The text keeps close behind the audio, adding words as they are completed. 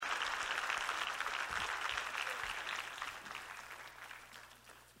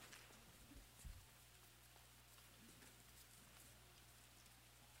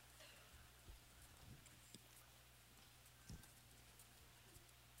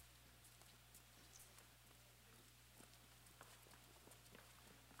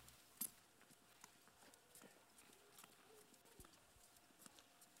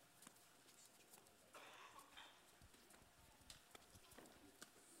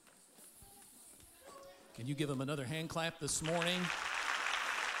Can you give them another hand clap this morning?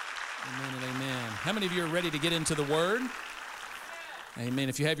 Amen and amen. How many of you are ready to get into the Word? Amen.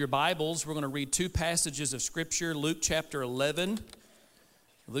 If you have your Bibles, we're going to read two passages of Scripture. Luke chapter 11.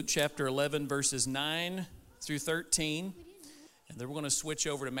 Luke chapter 11, verses 9 through 13. And then we're going to switch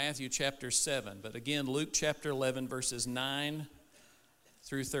over to Matthew chapter 7. But again, Luke chapter 11, verses 9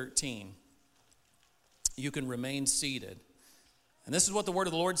 through 13. You can remain seated. And this is what the word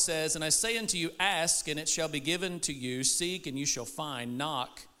of the Lord says, "And I say unto you, ask, and it shall be given to you. Seek, and you shall find.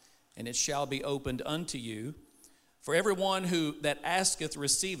 Knock, and it shall be opened unto you. For everyone who that asketh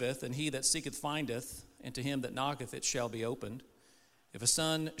receiveth, and he that seeketh findeth, and to him that knocketh it shall be opened. If a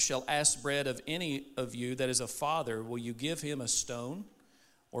son shall ask bread of any of you that is a father, will you give him a stone?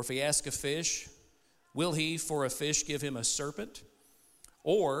 Or if he ask a fish, will he for a fish give him a serpent?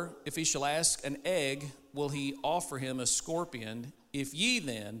 Or if he shall ask an egg, will he offer him a scorpion? If ye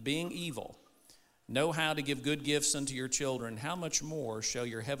then, being evil, know how to give good gifts unto your children, how much more shall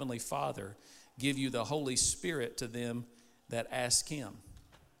your heavenly Father give you the Holy Spirit to them that ask him?"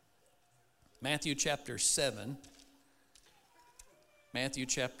 Matthew chapter 7. Matthew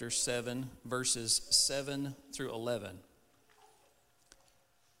chapter 7, verses 7 through 11.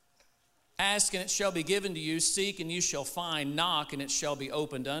 "Ask, and it shall be given to you. Seek, and you shall find. Knock, and it shall be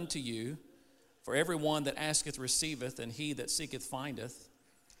opened unto you. For everyone that asketh receiveth, and he that seeketh findeth.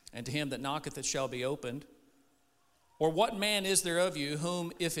 And to him that knocketh it shall be opened. Or what man is there of you,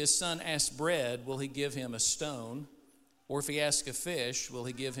 whom if his son ask bread, will he give him a stone? Or if he ask a fish, will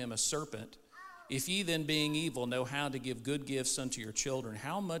he give him a serpent? If ye then, being evil, know how to give good gifts unto your children,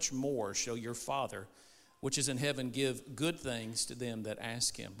 how much more shall your Father, which is in heaven, give good things to them that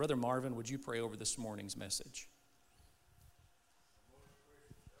ask him?" Brother Marvin, would you pray over this morning's message?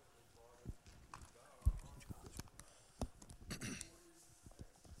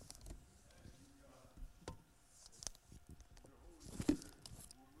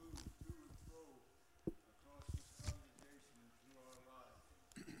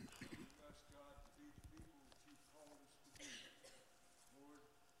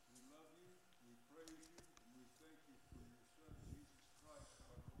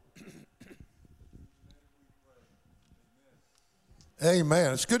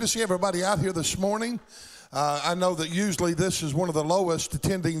 Amen. It's good to see everybody out here this morning. I know that usually this is one of the lowest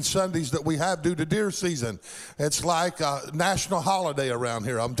attending Sundays that we have due to deer season. It's like a national holiday around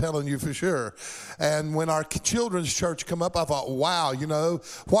here, I'm telling you for sure. And when our children's church come up, I thought, wow, you know,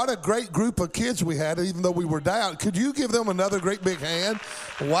 what a great group of kids we had, even though we were down. Could you give them another great big hand?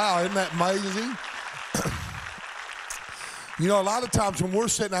 Wow, isn't that amazing? You know, a lot of times when we're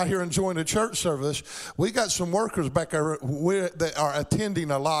sitting out here enjoying a church service, we got some workers back there that are attending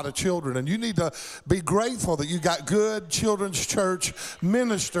a lot of children. And you need to be grateful that you got good children's church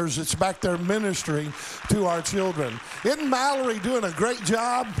ministers that's back there ministering to our children. Isn't Mallory doing a great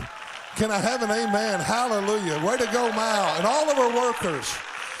job? Can I have an amen? Hallelujah. Way to go, Mal. And all of our workers.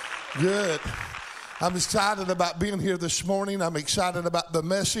 Good. I'm excited about being here this morning. I'm excited about the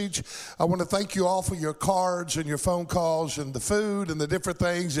message. I want to thank you all for your cards and your phone calls and the food and the different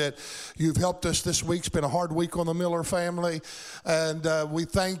things that you've helped us this week. It's been a hard week on the Miller family. And we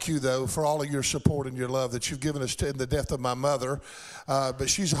thank you, though, for all of your support and your love that you've given us in the death of my mother. But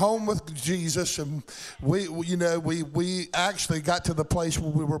she's home with Jesus. And we actually got to the place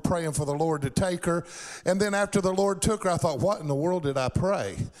where we were praying for the Lord to take her. And then after the Lord took her, I thought, what in the world did I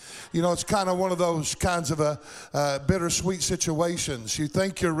pray? You know, it's kind of one of those kinds of bittersweet situations. You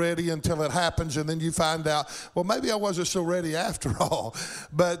think you're ready until it happens, and then you find out, well, maybe I wasn't so ready after all.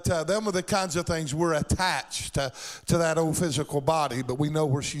 But them are the kinds of things we're attached to that old physical body, but we know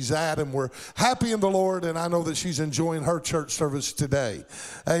where she's at, and we're happy in the Lord, and I know that she's enjoying her church service today.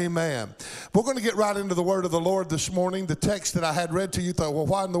 Amen. We're going to get right into the word of the Lord this morning. The text that I had read to you, thought, well,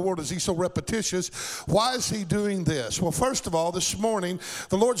 why in the world is he so repetitious? Why is he doing this? Well, first of all, this morning,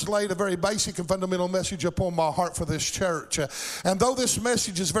 the Lord's laid a very basic and fundamental message upon my heart for this church. And though this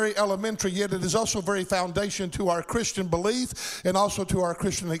message is very elementary, yet it is also very foundation to our Christian belief and also to our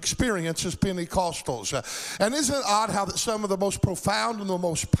Christian experience as Pentecostals. And isn't it odd how that some of the most profound and the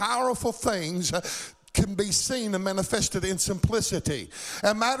most powerful things can be seen and manifested in simplicity.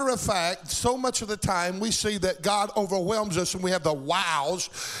 As a matter of fact, so much of the time we see that God overwhelms us and we have the wows,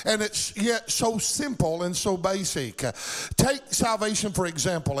 and it's yet so simple and so basic. Take salvation, for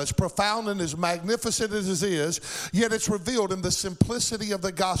example. As profound and as magnificent as it is, yet it's revealed in the simplicity of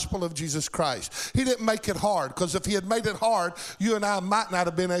the gospel of Jesus Christ. He didn't make it hard, because if he had made it hard, you and I might not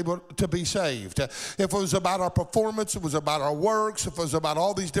have been able to be saved. If it was about our performance, it was about our works, if it was about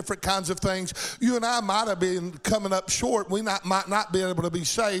all these different kinds of things, you and I might have been coming up short. We might not be able to be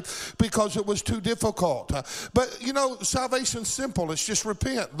saved because it was too difficult. But, you know, salvation's simple. It's just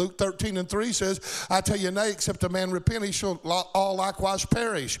repent. Luke 13:3 says, I tell you, nay, except a man repent, he shall all likewise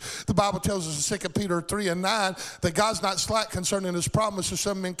perish. The Bible tells us in 2 Peter 3:9 that God's not slack concerning his promise, as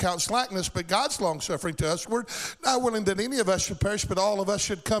some men count slackness, but God's long-suffering to usward, not willing that any of us should perish, but all of us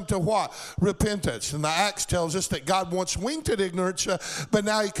should come to what? Repentance. And the Acts tells us that God once winked at ignorance, but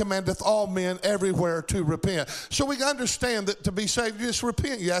now he commandeth all men everywhere to repent. So we understand that to be saved, you just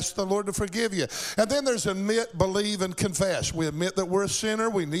repent. You ask the Lord to forgive you. And then there's admit, believe, and confess. We admit that we're a sinner.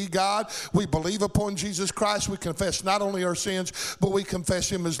 We need God. We believe upon Jesus Christ. We confess not only our sins, but we confess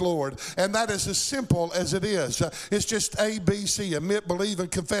him as Lord. And that is as simple as it is. It's just A, B, C. Admit, believe,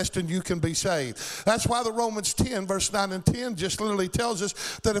 and confess, and you can be saved. That's why the Romans 10, verse 9 and 10 just literally tells us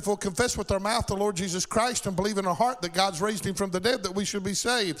that if we'll confess with our mouth the Lord Jesus Christ and believe in our heart that God's raised him from the dead, that we should be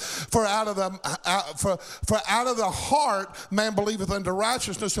saved. For out of the heart man believeth unto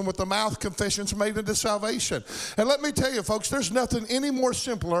righteousness, and with the mouth confession's made unto salvation. And let me tell you, folks, there's nothing any more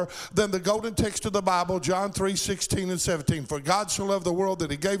simpler than the golden text of the Bible, John 3:16 and 17. For God so loved the world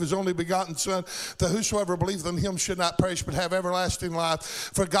that he gave his only begotten Son, that whosoever believeth in him should not perish but have everlasting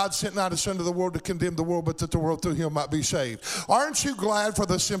life. For God sent not his Son to the world to condemn the world, but that the world through him might be saved. Aren't you glad for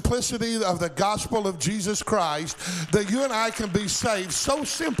the simplicity of the gospel of Jesus Christ that you and I can be saved? So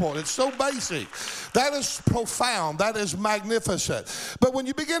simple. It's so basic. That is profound. That is magnificent. But when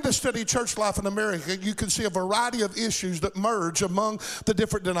you begin to study church life in America, you can see a variety of issues that merge among the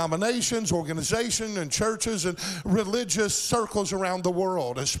different denominations, organizations, and churches and religious circles around the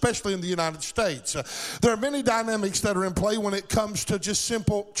world, especially in the United States. There are many dynamics that are in play when it comes to just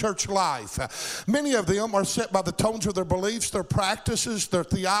simple church life. Many of them are set by the tones of their beliefs, their practices, their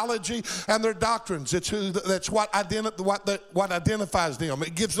theology, and their doctrines. That's what identifies them.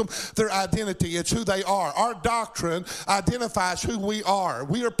 It gives them their identity. It's who they are. Our doctrine identifies who we are.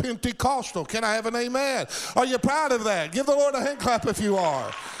 We are Pentecostal. Can I have an amen? Are you proud of that? Give the Lord a hand clap if you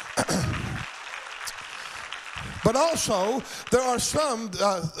are. But also, there are some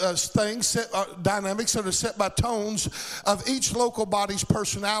dynamics that are set by tones of each local body's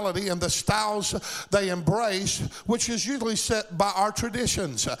personality and the styles they embrace, which is usually set by our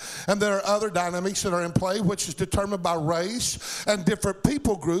traditions. And there are other dynamics that are in play, which is determined by race and different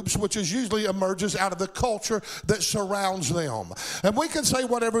people groups, which is usually emerges out of the culture that surrounds them. And we can say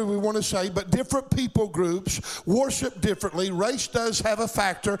whatever we want to say, but different people groups worship differently. Race does have a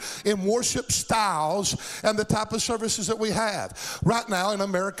factor in worship styles and the type of services that we have. Right now in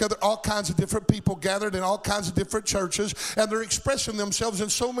America, there are all kinds of different people gathered in all kinds of different churches, and they're expressing themselves in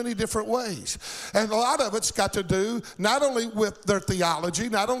so many different ways. And a lot of it's got to do not only with their theology,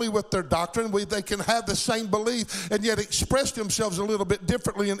 not only with their doctrine. They can have the same belief and yet express themselves a little bit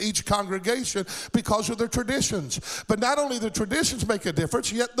differently in each congregation because of their traditions. But not only the traditions make a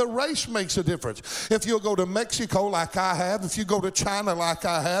difference, yet the race makes a difference. If you'll go to Mexico like I have, if you go to China like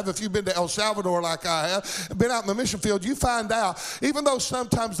I have, if you've been to El Salvador like I have, been out in the mission field, you find out, even though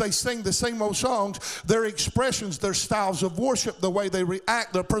sometimes they sing the same old songs, their expressions, their styles of worship, the way they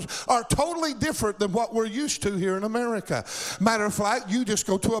react, are totally different than what we're used to here in America. Matter of fact, you just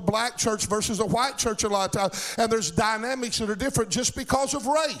go to a black church versus a white church a lot of times, and there's dynamics that are different just because of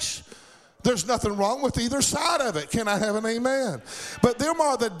race. There's nothing wrong with either side of it. Can I have an amen? But them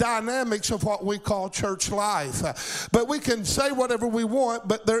are the dynamics of what we call church life. But we can say whatever we want,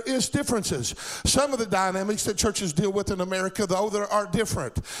 but there is differences. Some of the dynamics that churches deal with in America, though, there are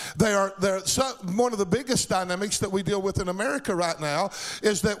different. One of the biggest dynamics that we deal with in America right now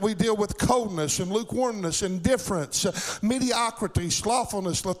is that we deal with coldness and lukewarmness, indifference, mediocrity,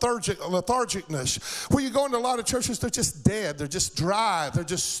 slothfulness, lethargicness. Where you go into a lot of churches, they're just dead. They're just dry. They're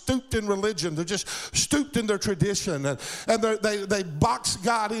just stooped in religion. They're just stooped in their tradition, and they box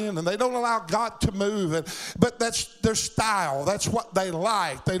God in, and they don't allow God to move. But that's their style. That's what they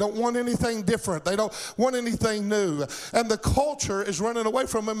like. They don't want anything different. They don't want anything new. And the culture is running away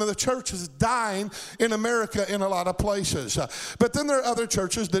from them, and the church is dying in America in a lot of places. But then there are other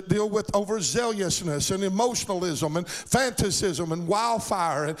churches that deal with overzealousness and emotionalism and fantasism and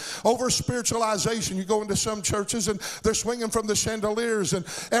wildfire and over-spiritualization. You go into some churches, and they're swinging from the chandeliers, and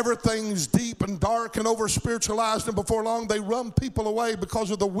everything's deep and dark and over spiritualized, and before long they run people away because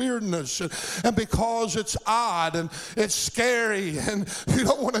of the weirdness and because it's odd and it's scary, and you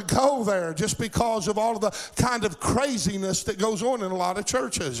don't want to go there just because of all of the kind of craziness that goes on in a lot of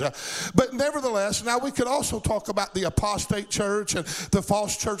churches. But nevertheless, now we could also talk about the apostate church and the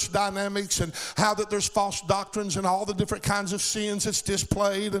false church dynamics, and how that there's false doctrines and all the different kinds of sins that's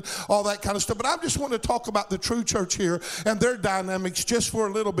displayed and all that kind of stuff. But I just want to talk about the true church here and their dynamics just for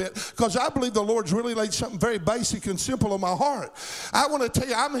a little bit, because because I believe the Lord's really laid something very basic and simple on my heart. I want to tell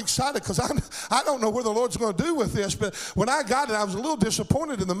you, I'm excited because I don't know where the Lord's going to do with this, but when I got it, I was a little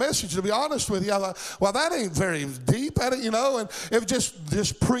disappointed in the message, to be honest with you. I thought, well, that ain't very deep, you know, and if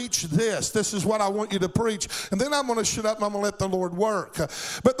just preach this. This is what I want you to preach. And then I'm going to shut up and I'm going to let the Lord work.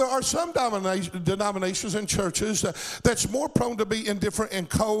 But there are some denominations and churches that's more prone to be indifferent and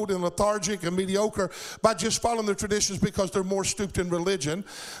cold and lethargic and mediocre by just following their traditions because they're more stooped in religion,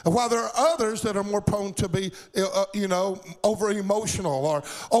 while there are others that are more prone to be, over emotional or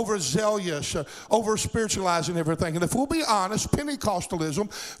over zealous, over spiritualizing everything. And if we'll be honest,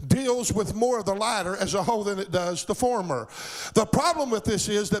 Pentecostalism deals with more of the latter as a whole than it does the former. The problem with this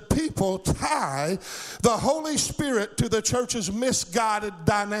is that people tie the Holy Spirit to the church's misguided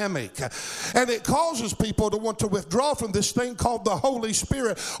dynamic, and it causes people to want to withdraw from this thing called the Holy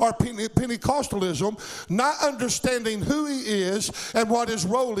Spirit or Pentecostalism, not understanding who he is and what his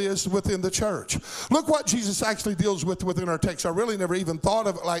role is within the church. Look what Jesus actually deals with within our text. I really never even thought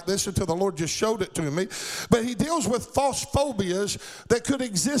of it like this until the Lord just showed it to me. But he deals with false phobias that could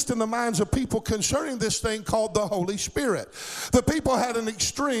exist in the minds of people concerning this thing called the Holy Spirit. The people had an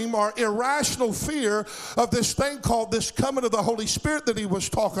extreme or irrational fear of this thing called this coming of the Holy Spirit that he was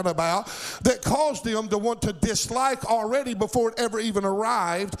talking about, that caused them to want to dislike already before it ever even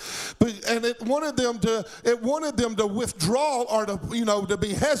arrived. And it wanted them to withdraw or to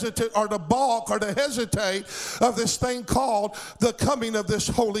be hesitant or to balk or to hesitate of this thing called the coming of this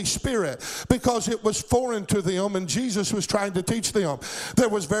Holy Spirit, because it was foreign to them and Jesus was trying to teach them. There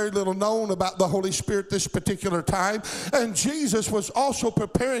was very little known about the Holy Spirit this particular time, and Jesus was also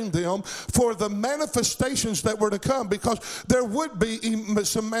preparing them for the manifestations that were to come, because there would be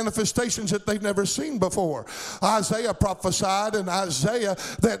some manifestations that they've never seen before. Isaiah prophesied in Isaiah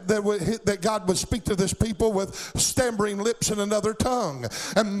that God would speak to this people with stammering lips and another tongue.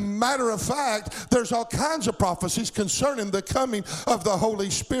 And matter of fact, there's all kinds of prophecies concerning the coming of the Holy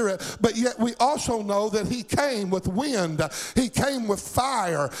Spirit, but yet we also know that he came with wind, he came with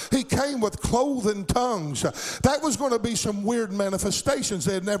fire, he came with cloven tongues. That was going to be some weird manifestations.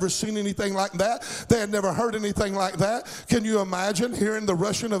 They had never seen anything like that. They had never heard anything like that. Can you imagine hearing the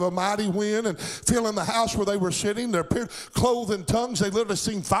rushing of a mighty wind and feeling the house where they were sitting? Their cloven tongues, they literally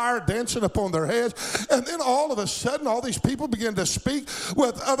seen fire dancing upon their heads. And then all of a sudden, all these people begin to speak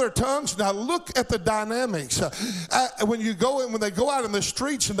with other tongues. Now look at the dynamics. When they go out in the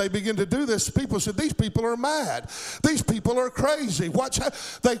streets and they begin to do this, people said, these people are mad. These people are crazy.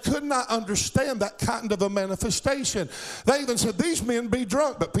 They could not understand that kind of a manifestation. They even said, these men be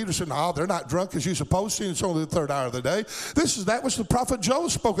drunk. But Peter said, no, they're not drunk as you supposed to. It's only the third hour of the day. That was the prophet Joel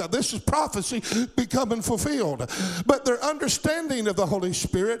spoke of. This is prophecy becoming fulfilled. But their understanding of the Holy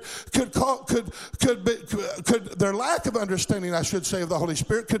Spirit their lack of understanding, I should say, of the Holy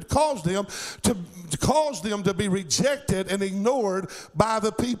Spirit could cause them to be rejected and ignored by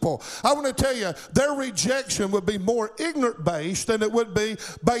the people. I want to tell you, their rejection would be more ignorant based than it would be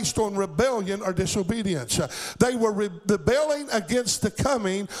based on rebellion or disobedience. They were rebelling against the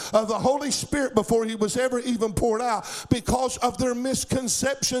coming of the Holy Spirit before he was ever even poured out because of their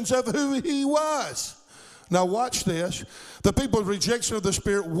misconceptions of who he was. Now watch this. The people's rejection of the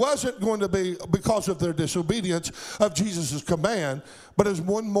Spirit wasn't going to be because of their disobedience of Jesus' command, but it was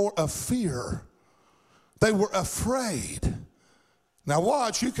one more of fear. They were afraid. Now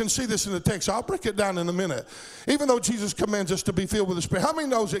watch, you can see this in the text. I'll break it down in a minute. Even though Jesus commands us to be filled with the Spirit, how many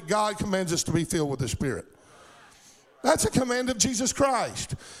knows that God commands us to be filled with the Spirit? That's a command of Jesus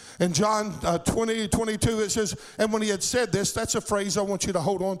Christ. In John 20:22 it says, and when he had said this, that's a phrase I want you to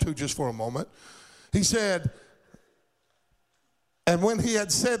hold on to just for a moment. He said, and when he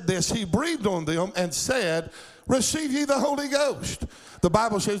had said this, he breathed on them and said, receive ye the Holy Ghost. The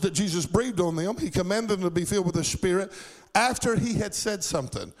Bible says that Jesus breathed on them. He commanded them to be filled with the Spirit after he had said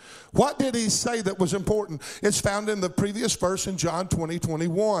something. What did he say that was important? It's found in the previous verse in John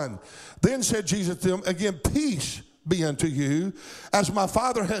 20:21. Then said Jesus to them, again, peace be unto you. As my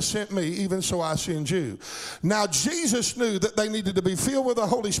Father has sent me, even so I send you. Now Jesus knew that they needed to be filled with the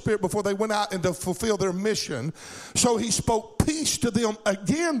Holy Spirit before they went out and to fulfill their mission. So he spoke peace to them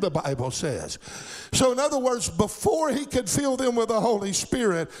again, the Bible says. So in other words, before he could fill them with the Holy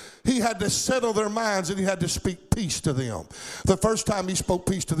Spirit, he had to settle their minds and he had to speak peace to them. The first time he spoke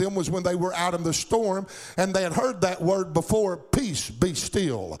peace to them was when they were out in the storm and they had heard that word before, peace, be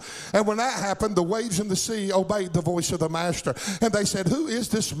still. And when that happened, the waves in the sea obeyed the voice of the Master. And they said, who is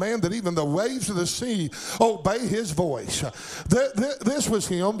this man that even the waves of the sea obey his voice? This was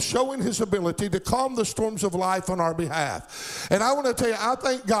him showing his ability to calm the storms of life on our behalf. And I want to tell you, I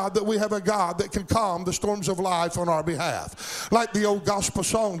thank God that we have a God that can calm the storms of life on our behalf. Like the old gospel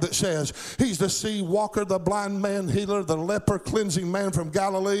song that says, he's the sea walker, the blind man healer, the leper cleansing man from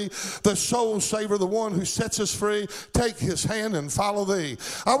Galilee, the soul saver, the one who sets us free. Take his hand and follow thee.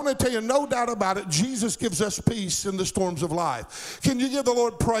 I want to tell you, no doubt about it, Jesus gives us peace in the storms of life. Can you give the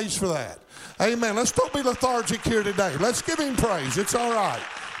Lord praise for that? Amen. Let's don't be lethargic here today. Let's give him praise. It's all right.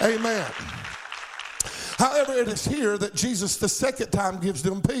 Amen. However, it is here that Jesus the second time gives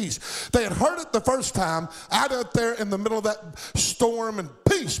them peace. They had heard it the first time out there in the middle of that storm, and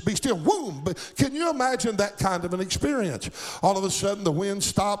peace, be still, boom. But can you imagine that kind of an experience? All of a sudden the wind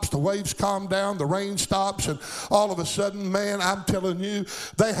stops, the waves calm down, the rain stops, and all of a sudden, man, I'm telling you,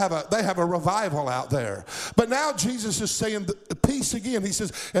 they have a revival out there. But now Jesus is saying peace again. He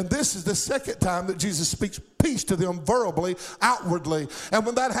says, and this is the second time that Jesus speaks peace to them verbally, outwardly. And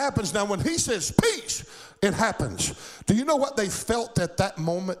when that happens, now when he says peace, it happens. Do you know what they felt at that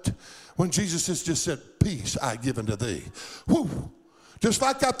moment when Jesus has just said, peace I give unto thee? Whew. Just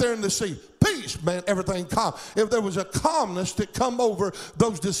like out there in the sea, peace, man, everything calm. If there was a calmness that come over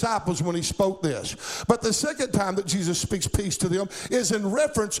those disciples when he spoke this. But the second time that Jesus speaks peace to them is in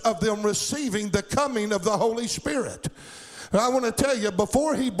reference of them receiving the coming of the Holy Spirit. And I want to tell you,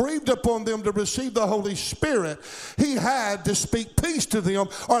 before he breathed upon them to receive the Holy Spirit, he had to speak peace to them,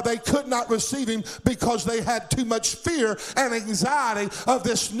 or they could not receive him because they had too much fear and anxiety of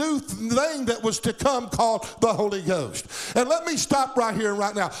this new thing that was to come called the Holy Ghost. And let me stop right here and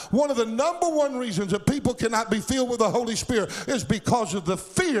right now. One of the number one reasons that people cannot be filled with the Holy Spirit is because of the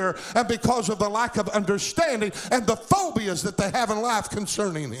fear and because of the lack of understanding and the phobias that they have in life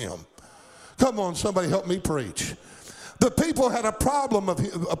concerning him. Come on, somebody help me preach. The people had a problem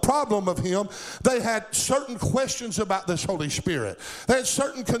of him. They had certain questions about this Holy Spirit. They had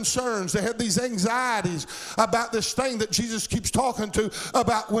certain concerns. They had these anxieties about this thing that Jesus keeps talking to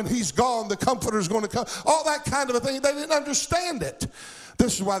about when he's gone, the Comforter's going to come. All that kind of a thing. They didn't understand it.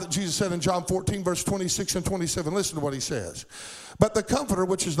 This is why that Jesus said in John 14, verse 26 and 27, listen to what he says. But the Comforter,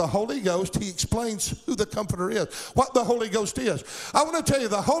 which is the Holy Ghost, he explains who the Comforter is, what the Holy Ghost is. I want to tell you,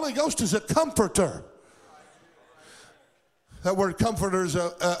 the Holy Ghost is a comforter. That word comforter is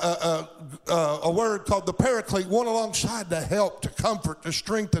a word called the paraclete, one alongside to help, to comfort, to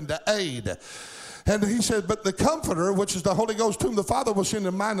strengthen, to aid. And he said, but the Comforter, which is the Holy Ghost, whom the Father will send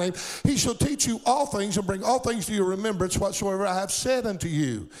in my name, he shall teach you all things and bring all things to your remembrance whatsoever I have said unto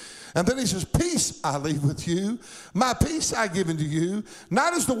you. And then he says, peace I leave with you. My peace I give unto you.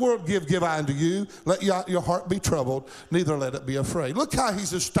 Not as the world give I unto you. Let your heart be troubled, neither let it be afraid. Look how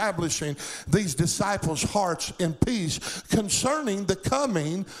he's establishing these disciples' hearts in peace concerning the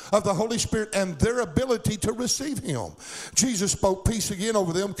coming of the Holy Spirit and their ability to receive him. Jesus spoke peace again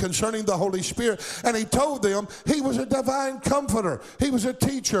over them concerning the Holy Spirit. And he told them he was a divine comforter. He was a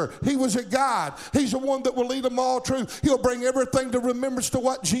teacher. He was a guide. He's the one that will lead them all truth. He'll bring everything to remembrance to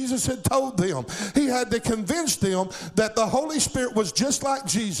what Jesus had told them. He had to convince them that the Holy Spirit was just like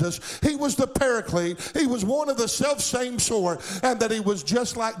Jesus. He was the paraclete. He was one of the self-same sort, and that he was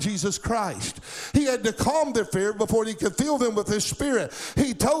just like Jesus Christ. He had to calm their fear before he could fill them with his Spirit.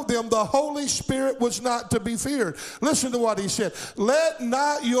 He told them the Holy Spirit was not to be feared. Listen to what he said. Let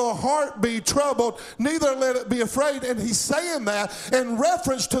not your heart be troubled, neither let it be afraid. And he's saying that in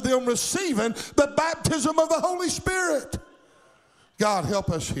reference to them receiving the baptism of the Holy Spirit. God help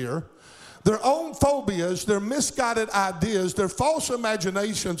us here. Their own phobias, their misguided ideas, their false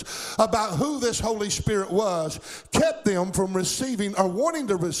imaginations about who this Holy Spirit was kept them from receiving or wanting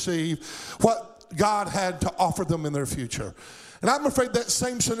to receive what God had to offer them in their future. And I'm afraid that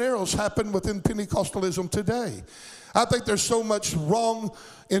same scenarios happen within Pentecostalism today. I think there's so much wrong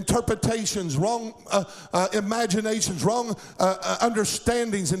interpretations, wrong imaginations, wrong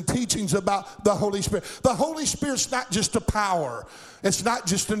understandings and teachings about the Holy Spirit. The Holy Spirit's not just a power. It's not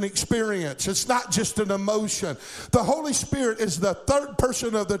just an experience. It's not just an emotion. The Holy Spirit is the third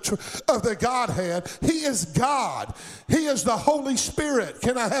person of the Godhead. He is God. He is the Holy Spirit.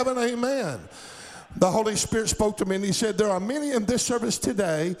 Can I have an amen? The Holy Spirit spoke to me and he said, there are many in this service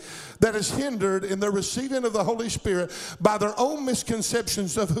today that is hindered in their receiving of the Holy Spirit by their own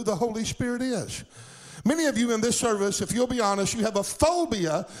misconceptions of who the Holy Spirit is. Many of you in this service, if you'll be honest, you have a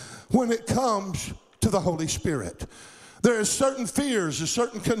phobia when it comes to the Holy Spirit. There are certain fears, there's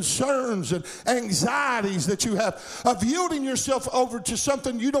certain concerns and anxieties that you have of yielding yourself over to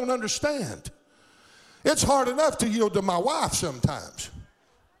something you don't understand. It's hard enough to yield to my wife sometimes.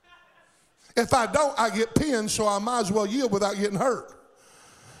 If I don't, I get pinned, so I might as well yield without getting hurt.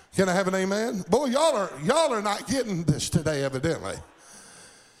 Can I have an amen? Boy, y'all are not getting this today, evidently.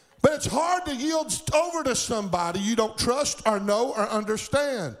 But it's hard to yield over to somebody you don't trust or know or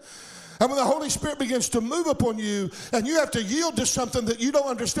understand. And when the Holy Spirit begins to move upon you and you have to yield to something that you don't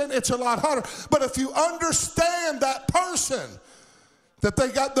understand, it's a lot harder. But if you understand that person, that they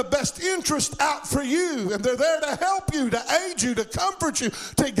got the best interest out for you, and they're there to help you, to aid you, to comfort you,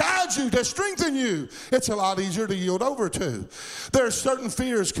 to guide you, to strengthen you, it's a lot easier to yield over to. There are certain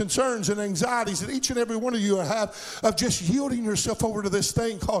fears, concerns, and anxieties that each and every one of you have of just yielding yourself over to this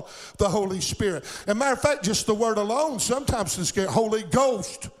thing called the Holy Spirit. As a matter of fact, just the word alone sometimes can scare. Holy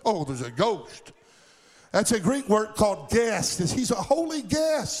Ghost. Oh, there's a ghost. That's a Greek word called guest. He's a holy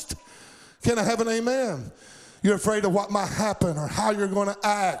guest. Can I have an amen? You're afraid of what might happen or how you're going to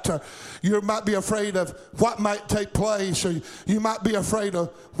act, or you might be afraid of what might take place, or you might be afraid of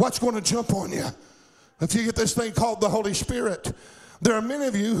what's going to jump on you. If you get this thing called the Holy Spirit, there are many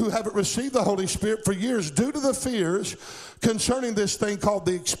of you who haven't received the Holy Spirit for years due to the fears concerning this thing called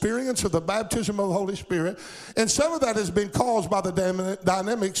the experience of the baptism of the Holy Spirit, and some of that has been caused by the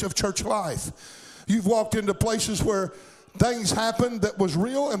dynamics of church life. You've walked into places where things happened that was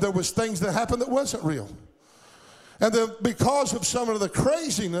real, and there was things that happened that wasn't real. And then because of some of the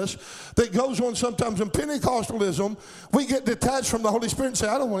craziness that goes on sometimes in Pentecostalism, we get detached from the Holy Spirit and say,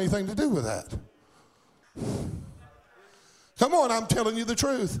 I don't want anything to do with that. Come on, I'm telling you the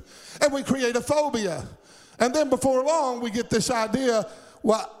truth. And we create a phobia. And then before long, we get this idea,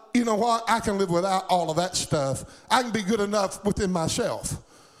 well, you know what? I can live without all of that stuff. I can be good enough within myself.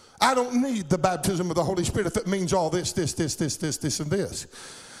 I don't need the baptism of the Holy Spirit if it means all this, and this.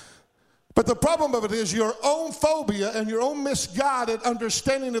 But the problem of it is your own phobia and your own misguided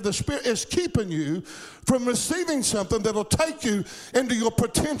understanding of the Spirit is keeping you from receiving something that'll take you into your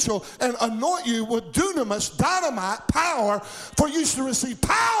potential and anoint you with dunamis, dynamite, power, for you to receive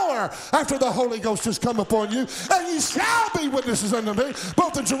power after the Holy Ghost has come upon you. And ye shall be witnesses unto me,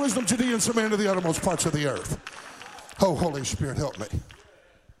 both in Jerusalem, Judea, and Samaria, and to the uttermost parts of the earth. Oh, Holy Spirit, help me.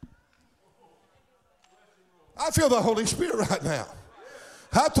 I feel the Holy Spirit right now.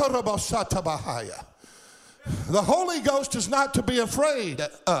 The Holy Ghost is not to be afraid,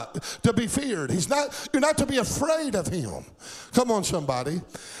 to be feared. You're not to be afraid of him. Come on, somebody.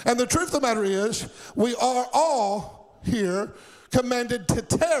 And the truth of the matter is, we are all here commanded to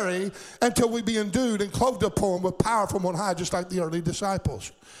tarry until we be endued and clothed upon with power from on high, just like the early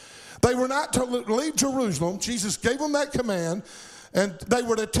disciples. They were not to leave Jerusalem. Jesus gave them that command, and they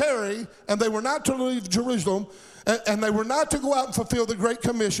were to tarry, and they were not to leave Jerusalem, and they were not to go out and fulfill the Great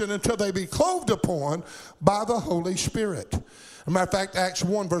Commission until they be clothed upon by the Holy Spirit. As a matter of fact, Acts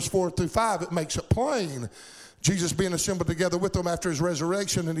 1, verse 4 through 5, it makes it plain. Jesus being assembled together with them after his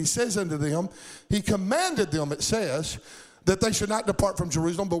resurrection, and he says unto them, he commanded them, it says, that they should not depart from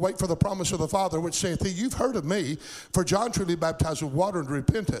Jerusalem, but wait for the promise of the Father, which saith he, you've heard of me, for John truly baptized with water unto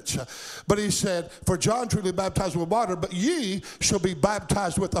repentance. But he said, for John truly baptized with water, but ye shall be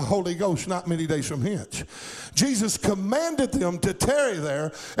baptized with the Holy Ghost not many days from hence. Jesus commanded them to tarry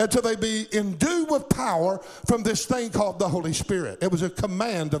there until they be endued with power from this thing called the Holy Spirit. It was a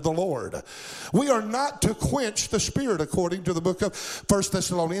command of the Lord. We are not to quench the Spirit according to the book of 1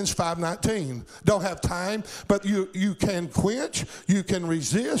 Thessalonians 5:19. Don't have time, but you can quench, you can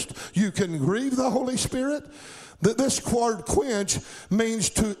resist, you can grieve the Holy Spirit. This word quench means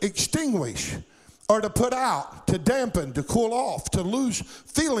to extinguish or to put out, to dampen, to cool off, to lose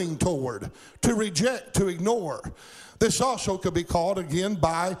feeling toward, to reject, to ignore. This also could be called again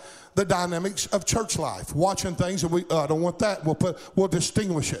by the dynamics of church life, watching things and I don't want that. We'll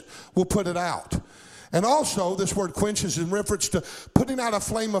distinguish it. We'll put it out. And also, this word quench is in reference to putting out a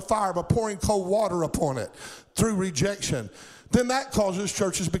flame of fire by pouring cold water upon it through rejection. Then that causes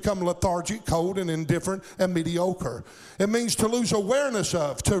churches to become lethargic, cold, and indifferent, and mediocre. It means to lose awareness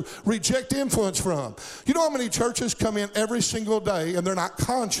of, to reject influence from. You know how many churches come in every single day and they're not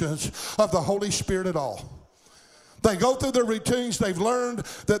conscious of the Holy Spirit at all? They go through their routines. They've learned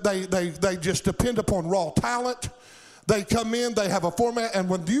that they just depend upon raw talent. They come in, they have a format, and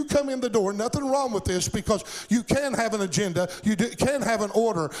when you come in the door, nothing wrong with this because you can have an agenda, you can have an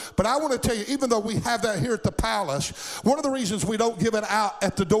order. But I want to tell you, even though we have that here at the palace, one of the reasons we don't give it out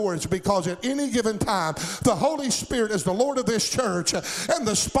at the door is because at any given time, the Holy Spirit is the Lord of this church, and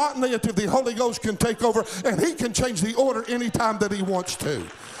the spontaneity of the Holy Ghost can take over, and he can change the order anytime that he wants to.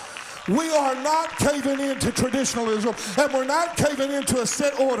 We are not caving into traditionalism, and we're not caving into a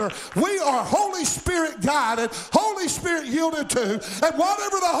set order. We are Holy Spirit guided, Holy Spirit yielded to, and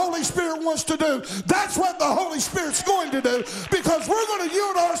whatever the Holy Spirit wants to do, that's what the Holy Spirit's going to do, because we're going to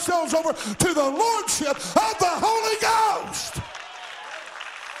yield ourselves over to the Lordship of the Holy Ghost.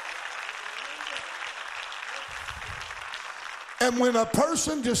 And when a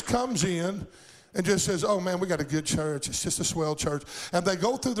person just comes in and just says, oh man, we got a good church, it's just a swell church, and they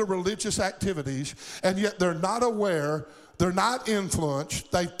go through the religious activities, and yet they're not aware, they're not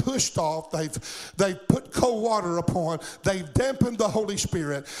influenced, they've pushed off, they've put cold water upon, they've dampened the Holy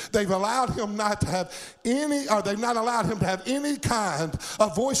Spirit, they've allowed him not to have any, or they've not allowed him to have any kind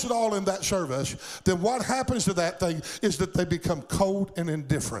of voice at all in that service, then what happens to that thing is that they become cold and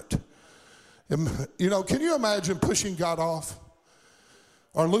indifferent. You know, can you imagine pushing God off?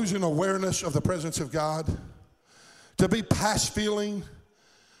 Or losing awareness of the presence of God? To be past feeling?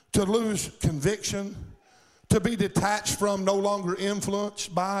 To lose conviction? To be detached from, no longer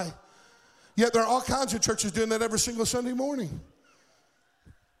influenced by? Yet there are all kinds of churches doing that every single Sunday morning.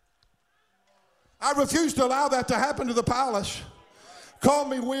 I refuse to allow that to happen to the palace. Call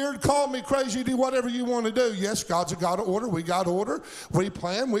me weird, call me crazy, do whatever you want to do. Yes, God's a God of order. We got order. We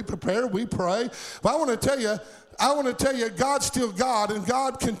plan, we prepare, we pray. But I want to tell you, God's still God, and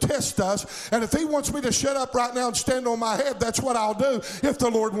God can test us. And if he wants me to shut up right now and stand on my head, that's what I'll do if the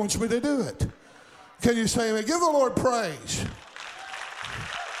Lord wants me to do it. Can you say amen? Give the Lord praise.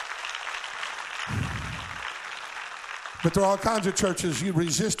 But there are all kinds of churches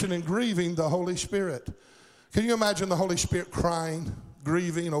resisting and grieving the Holy Spirit. Can you imagine the Holy Spirit crying,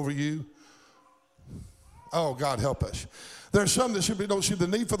 grieving over you? Oh, God help us. There are some that simply don't see the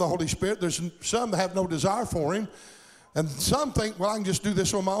need for the Holy Spirit. There's some that have no desire for him. And some think, well, I can just do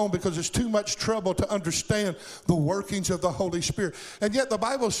this on my own because it's too much trouble to understand the workings of the Holy Spirit. And yet the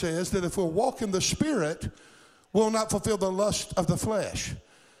Bible says that if we'll walk in the Spirit, we'll not fulfill the lust of the flesh.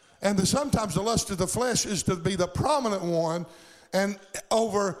 And sometimes the lust of the flesh is to be the prominent one and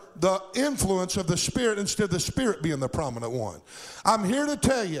over the influence of the Spirit instead of the Spirit being the prominent one. I'm here to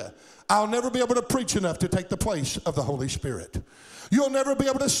tell you, I'll never be able to preach enough to take the place of the Holy Spirit. You'll never be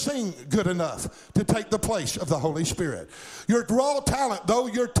able to sing good enough to take the place of the Holy Spirit. Your raw talent, though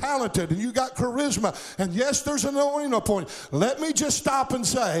you're talented and you got charisma, and yes, there's an anointing upon you. Let me just stop and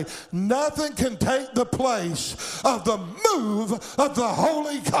say, nothing can take the place of the move of the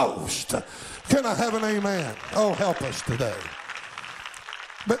Holy Ghost. Can I have an amen? Oh, help us today.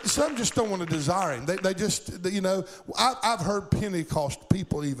 But some just don't want to desire him. They just, you know, I've heard Pentecost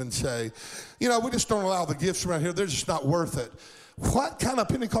people even say, you know, we just don't allow the gifts around here. They're just not worth it. What kind of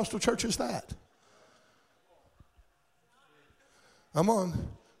Pentecostal church is that? Come on.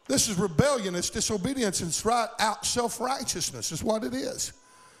 This is rebellion. It's disobedience. It's right out self-righteousness is what it is.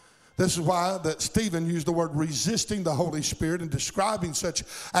 This is why that Stephen used the word resisting the Holy Spirit and describing such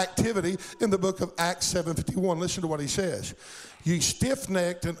activity in the book of Acts 7:51. Listen to what he says. Ye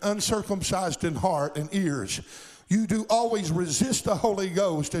stiff-necked and uncircumcised in heart and ears, you do always resist the Holy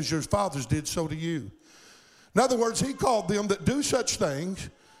Ghost as your fathers did so to you. In other words, he called them that do such things,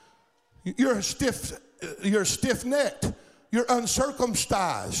 you're stiff-necked, you're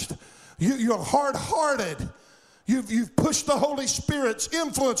uncircumcised, you're hard-hearted. You've pushed the Holy Spirit's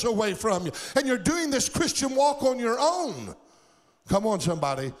influence away from you. And you're doing this Christian walk on your own. Come on,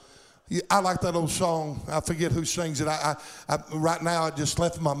 somebody. I like that old song. I forget who sings it. Right now, it just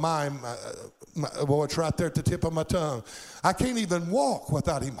left my mind. Well, it's right there at the tip of my tongue. I can't even walk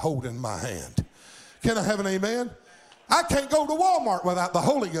without him holding my hand. Can I have an amen? I can't go to Walmart without the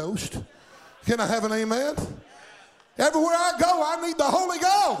Holy Ghost. Can I have an amen? Everywhere I go, I need the Holy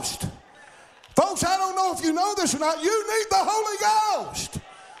Ghost. Folks, I don't know if you know this or not. You need the Holy Ghost.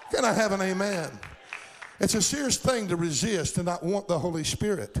 Can I have an amen? It's a serious thing to resist and not want the Holy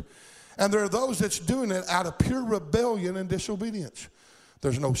Spirit. And there are those that's doing it out of pure rebellion and disobedience.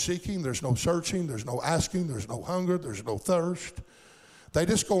 There's no seeking, there's no searching, there's no asking, there's no hunger, there's no thirst. They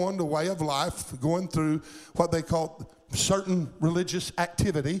just go on the way of life, going through what they call certain religious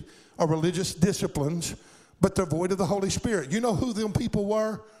activity or religious disciplines, but they're void of the Holy Spirit. You know who them people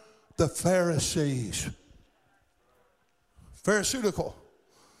were? The Pharisees. Pharisaical.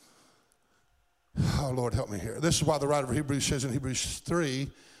 Oh, Lord, help me here. This is why the writer of Hebrews says in Hebrews 3,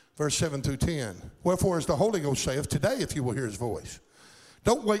 verse 7 through 10, wherefore as the Holy Ghost saith, today if you will hear his voice.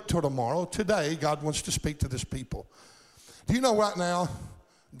 Don't wait till tomorrow. Today, God wants to speak to this people. Do you know right now,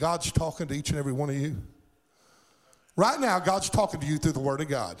 God's talking to each and every one of you? Right now, God's talking to you through the Word of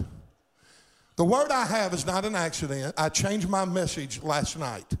God. The word I have is not an accident. I changed my message last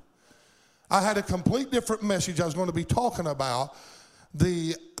night. I had a complete different message. I was going to be talking about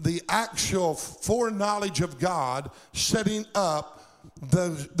the actual foreknowledge of God setting up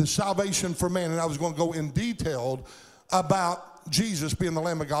the salvation for man. And I was going to go in detail about Jesus being the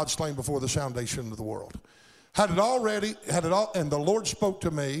Lamb of God slain before the foundation of the world. Had it all, and the Lord spoke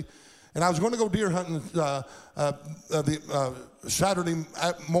to me. And I was going to go deer hunting Saturday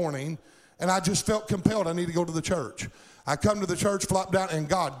morning. And I just felt compelled I need to go to the church. I come to the church, flop down, and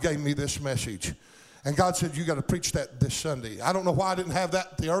God gave me this message. And God said, you got to preach that this Sunday. I don't know why I didn't have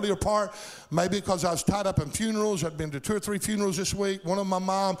that the earlier part. Maybe because I was tied up in funerals. I'd been to 2 or 3 funerals this week. One of my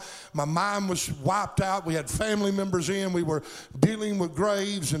mind was wiped out. We had family members in. We were dealing with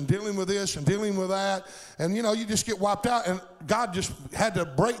graves and dealing with this and dealing with that. And, you know, you just get wiped out. And God just had to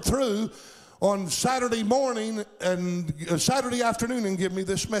break through on Saturday morning and Saturday afternoon and give me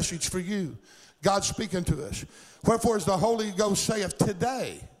this message for you. God's speaking to us. Wherefore, as the Holy Ghost saith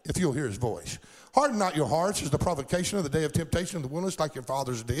today, if you'll hear his voice, harden not your hearts as the provocation of the day of temptation in the wilderness, like your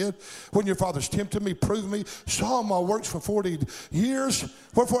fathers did. When your fathers tempted me, proved me, saw my works for 40 years.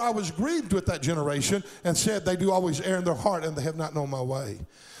 Wherefore I was grieved with that generation and said, they do always err in their heart, and they have not known my way.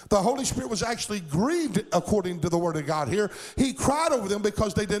 The Holy Spirit was actually grieved according to the word of God here. He cried over them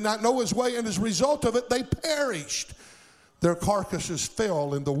because they did not know his way, and as a result of it, they perished. Their carcasses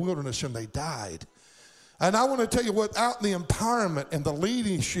fell in the wilderness, and they died. And I want to tell you, without the empowerment and the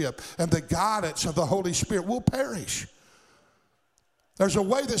leadership and the guidance of the Holy Spirit, we'll perish. There's a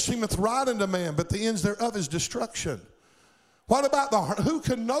way that seemeth right unto man, but the ends thereof is destruction. What about the heart? Who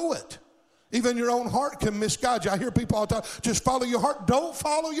can know it? Even your own heart can misguide you. I hear people all the time, just follow your heart. Don't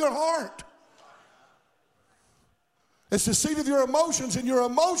follow your heart. It's the seat of your emotions, and your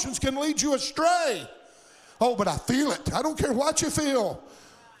emotions can lead you astray. Oh, but I feel it. I don't care what you feel.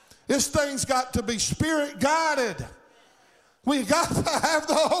 This thing's got to be spirit guided. We got to have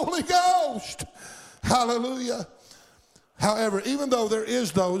the Holy Ghost. Hallelujah. However, even though there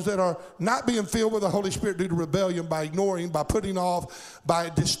is those that are not being filled with the Holy Spirit due to rebellion, by ignoring, by putting off, by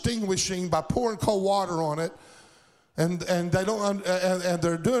distinguishing, by pouring cold water on it, and they don't, and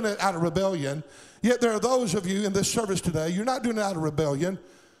they're doing it out of rebellion. Yet there are those of you in this service today, you're not doing it out of rebellion,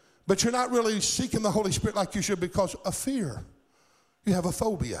 but you're not really seeking the Holy Spirit like you should because of fear. You have a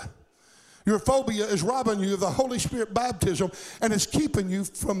phobia. Your phobia is robbing you of the Holy Spirit baptism, and it's keeping you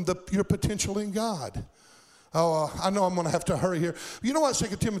from your potential in God. Oh, I know I'm going to have to hurry here. You know what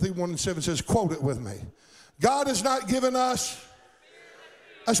 2 Timothy 1:7 says? Quote it with me. God has not given us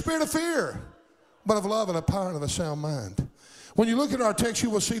a spirit of fear, but of love and of power and of a sound mind. When you look at our text, you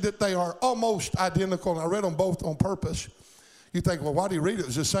will see that they are almost identical, and I read them both on purpose. You think, well, why do you read it?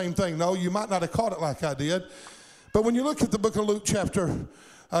 It's the same thing. No, you might not have caught it like I did. But when you look at the book of Luke chapter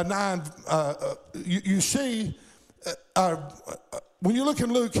 9, you see, when you look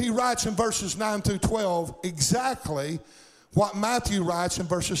in Luke, he writes in verses 9 through 12 exactly what Matthew writes in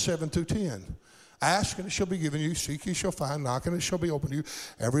verses 7 through 10. Ask and it shall be given you, seek ye shall find, knock and it shall be opened to you.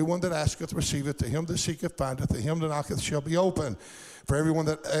 Everyone that asketh receiveth, to him that seeketh findeth, to him that knocketh shall be open. For everyone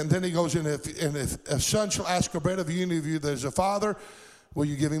that, and then he goes in, if a son shall ask for bread of any of you that is a father, will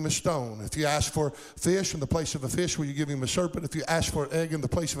you give him a stone? If you ask for fish in the place of a fish, will you give him a serpent? If you ask for an egg in the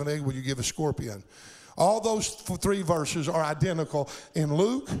place of an egg, will you give a scorpion? All those 3 verses are identical in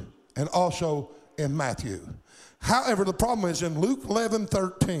Luke and also in Matthew. However, the problem is in Luke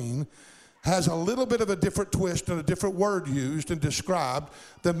 11:13 has a little bit of a different twist and a different word used and described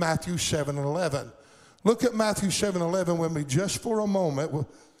than Matthew 7:11. Look at Matthew 7:11 with me just for a moment.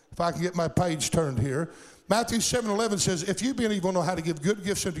 If I can get my page turned here. Matthew 7:11 says, if you being evil know how to give good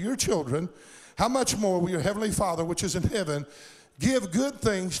gifts unto your children, how much more will your heavenly Father, which is in heaven, give good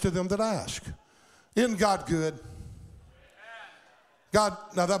things to them that ask? Isn't God good? God,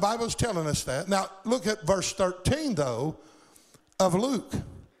 now the Bible's telling us that. Now look at verse 13 though of Luke.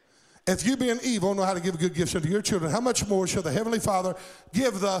 If you being evil know how to give good gifts unto your children, how much more shall the heavenly Father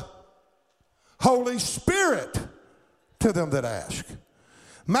give the Holy Spirit to them that ask?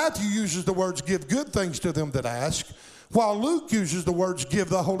 Matthew uses the words give good things to them that ask, while Luke uses the words give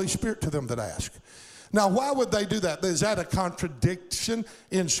the Holy Spirit to them that ask. Now, why would they do that? Is that a contradiction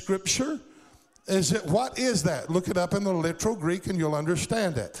in Scripture? What is that? Look it up in the literal Greek and you'll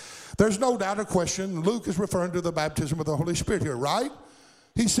understand it. There's no doubt or question. Luke is referring to the baptism of the Holy Spirit here, right?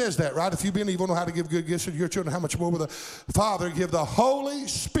 He says that, right? If you being evil know how to give good gifts to your children, how much more will the Father give the Holy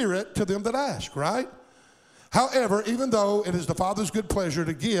Spirit to them that ask, right? However, even though it is the Father's good pleasure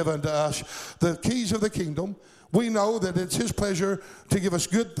to give unto us the keys of the kingdom, we know that it's his pleasure to give us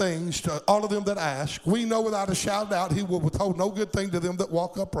good things to all of them that ask. We know without a shadow of doubt he will withhold no good thing to them that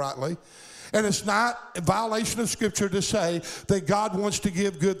walk uprightly. And it's not a violation of Scripture to say that God wants to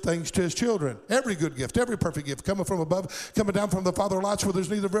give good things to his children. Every good gift, every perfect gift, coming from above, coming down from the Father of lights, where there's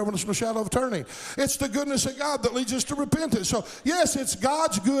neither variableness nor shadow of turning. It's the goodness of God that leads us to repentance. So, yes, it's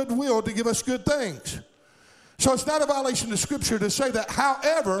God's good will to give us good things. So it's not a violation of Scripture to say that.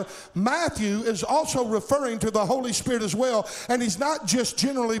 However, Matthew is also referring to the Holy Spirit as well. And he's not just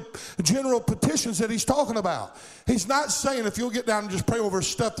general petitions that he's talking about. He's not saying if you'll get down and just pray over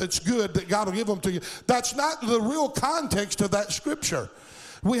stuff that's good that God will give them to you. That's not the real context of that Scripture.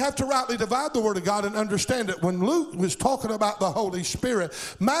 We have to rightly divide the Word of God and understand it. When Luke was talking about the Holy Spirit,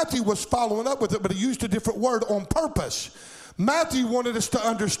 Matthew was following up with it, but he used a different word on purpose. Matthew wanted us to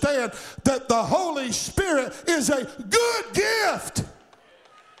understand that the Holy Spirit is a good gift.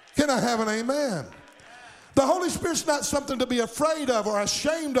 Can I have an amen? The Holy Spirit's not something to be afraid of or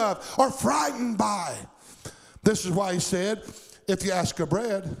ashamed of or frightened by. This is why he said, if you ask of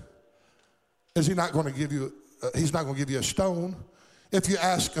bread, is he not going to give you, he's not going to give you a stone. If you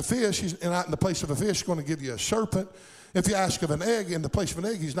ask a fish, he's not in the place of a fish going to give you a serpent. If you ask of an egg, in the place of an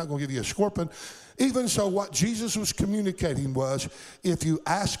egg, he's not going to give you a scorpion. Even so, what Jesus was communicating was, if you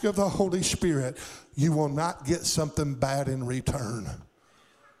ask of the Holy Spirit, you will not get something bad in return.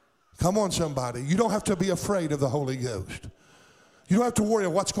 Come on, somebody. You don't have to be afraid of the Holy Ghost. You don't have to worry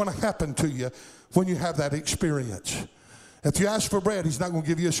about what's going to happen to you when you have that experience. If you ask for bread, he's not going to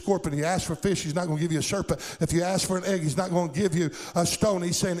give you a scorpion. If you ask for fish, he's not going to give you a serpent. If you ask for an egg, he's not going to give you a stone.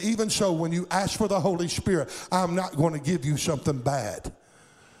 He's saying, even so, when you ask for the Holy Spirit, I'm not going to give you something bad.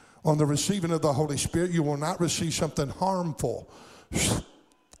 On the receiving of the Holy Spirit, you will not receive something harmful,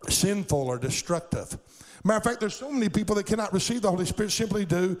 sinful, or destructive. Matter of fact, there's so many people that cannot receive the Holy Spirit simply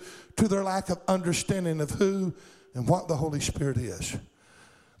due to their lack of understanding of who and what the Holy Spirit is.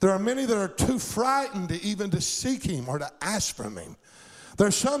 There are many that are too frightened to even to seek him or to ask from him.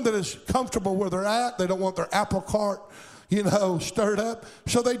 There's some that is comfortable where they're at. They don't want their apple cart, stirred up.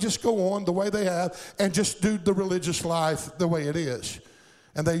 So they just go on the way they have and just do the religious life the way it is.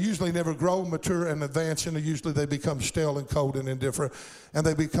 And they usually never grow, mature, and advance. And usually they become stale and cold and indifferent. And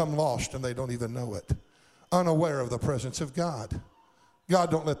they become lost and they don't even know it. Unaware of the presence of God.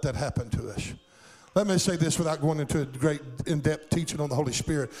 God, don't let that happen to us. Let me say this without going into a great in-depth teaching on the Holy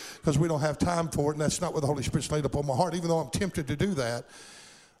Spirit, because we don't have time for it, and that's not what the Holy Spirit's laid upon my heart, even though I'm tempted to do that.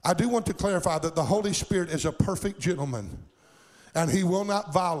 I do want to clarify that the Holy Spirit is a perfect gentleman, and he will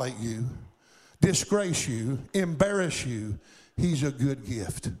not violate you, disgrace you, embarrass you. He's a good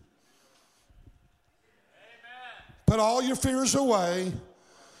gift. Amen. Put all your fears away.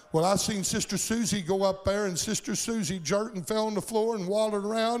 Well, I've seen Sister Susie go up there, and Sister Susie jerked and fell on the floor and wallowed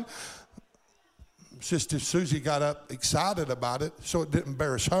around. Sister Susie got up excited about it, so it didn't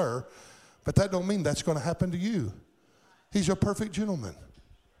embarrass her. But that don't mean that's going to happen to you. He's a perfect gentleman.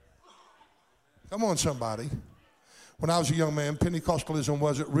 Come on, somebody. When I was a young man, Pentecostalism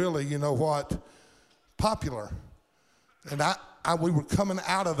wasn't really, popular. And we were coming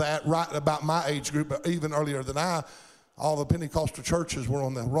out of that right about my age group, but even earlier than all the Pentecostal churches were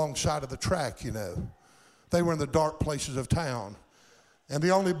on the wrong side of the track, They were in the dark places of town. And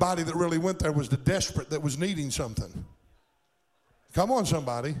the only body that really went there was the desperate that was needing something. Come on,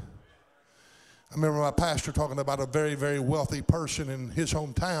 somebody. I remember my pastor talking about a very, very wealthy person in his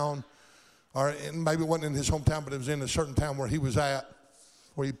hometown, or maybe it wasn't in his hometown, but it was in a certain town where he was at,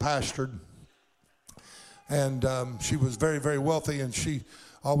 where he pastored. And she was very, very wealthy, and she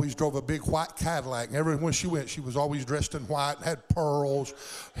always drove a big white Cadillac. And everywhere she went, she was always dressed in white, had pearls,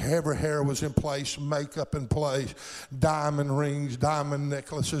 her hair was in place, makeup in place, diamond rings, diamond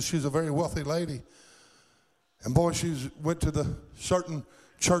necklaces. She's a very wealthy lady. And boy, she went to the certain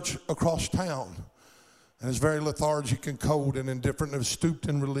church across town. And it's very lethargic and cold and indifferent and stooped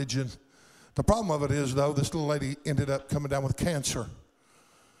in religion. The problem of it is, though, this little lady ended up coming down with cancer.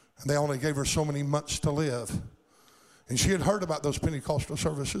 And they only gave her so many months to live. And she had heard about those Pentecostal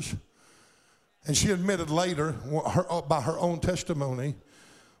services. And she admitted later, by her own testimony,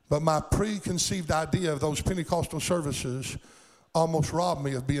 but my preconceived idea of those Pentecostal services almost robbed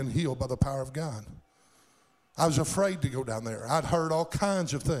me of being healed by the power of God. I was afraid to go down there. I'd heard all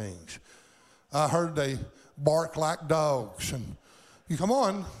kinds of things. I heard they bark like dogs. And you come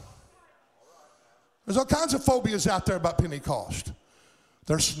on. There's all kinds of phobias out there about Pentecost.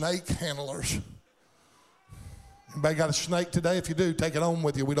 They're snake handlers. Anybody got a snake today? If you do, take it home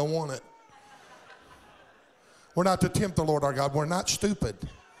with you. We don't want it. We're not to tempt the Lord our God. We're not stupid.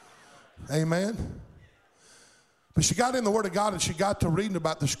 Amen. But she got in the Word of God and she got to reading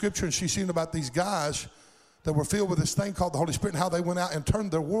about the Scripture, and she seen about these guys that were filled with this thing called the Holy Spirit and how they went out and turned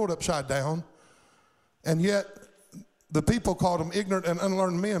their world upside down. And yet the people called them ignorant and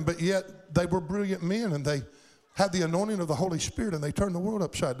unlearned men, but yet they were brilliant men, and they had the anointing of the Holy Spirit, and they turned the world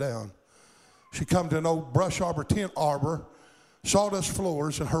upside down. She come to an old brush arbor, tent arbor, sawdust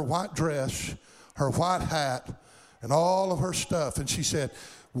floors, and her white dress, her white hat, and all of her stuff. And she said,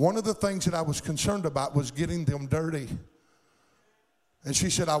 One of the things that I was concerned about was getting them dirty. And she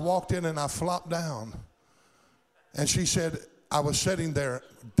said, I walked in and I flopped down. And she said, I was sitting there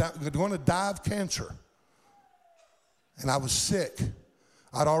going to die of cancer. And I was sick.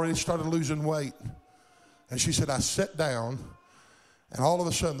 I'd already started losing weight. And she said, I sat down, and all of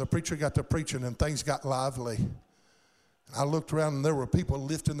a sudden the preacher got to preaching and things got lively. And I looked around and there were people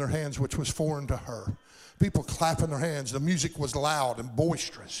lifting their hands, which was foreign to her. People clapping their hands. The music was loud and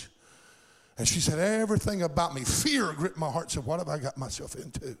boisterous. And she said, everything about me, fear gripped my heart. Said, what have I got myself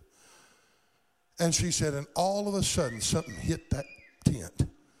into? And she said, and all of a sudden something hit that tent.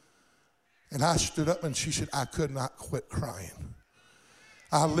 And I stood up and she said, I could not quit crying.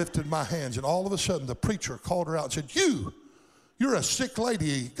 I lifted my hands and all of a sudden the preacher called her out and said, you're a sick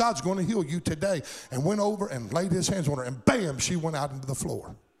lady. God's going to heal you today. And went over and laid his hands on her and bam, she went out into the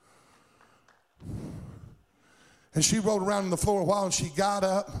floor. And she rolled around on the floor a while and she got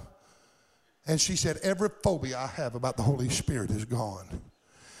up and she said, every phobia I have about the Holy Spirit is gone.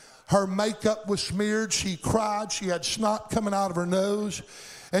 Her makeup was smeared. She cried. She had snot coming out of her nose.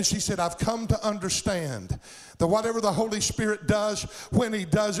 And she said, I've come to understand that whatever the Holy Spirit does, when he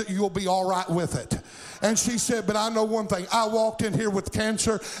does it, you'll be all right with it. And she said, but I know one thing. I walked in here with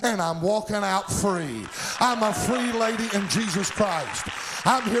cancer and I'm walking out free. I'm a free lady in Jesus Christ.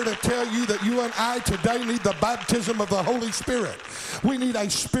 I'm here to tell you that you and I today need the baptism of the Holy Spirit. We need a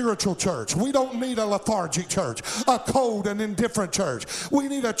spiritual church. We don't need a lethargic church, a cold and indifferent church. We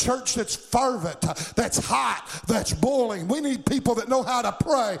need a church that's fervent, that's hot, that's boiling. We need people that know how to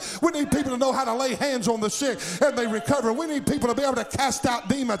pray. We need people to know how to lay hands on the sick and they recover. We need people to be able to cast out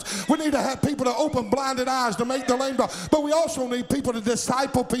demons. We need to have people to open blinded eyes, to make the lame walk. But we also need people to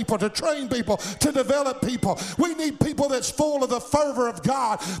disciple people, to train people, to develop people. We need people that's full of the fervor of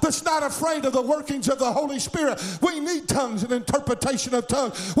God, that's not afraid of the workings of the Holy Spirit. We need tongues and interpretation of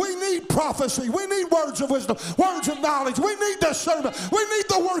tongues. We need prophecy. We need words of wisdom, words of knowledge. We need discernment. We need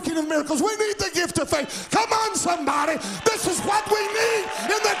the working of miracles. We need the gift of faith. Come on, somebody. This is what we need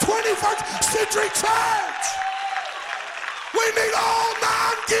in the 21st century church. We need all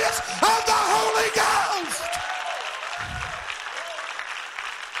 9 gifts of the Holy Ghost.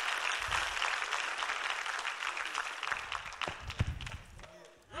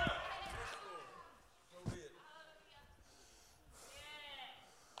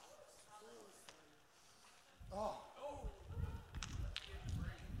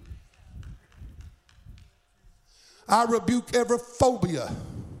 I rebuke every phobia,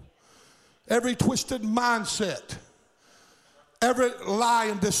 every twisted mindset, every lie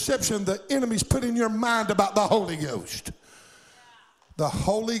and deception the enemy's put in your mind about the Holy Ghost. The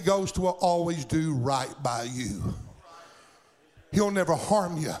Holy Ghost will always do right by you. He'll never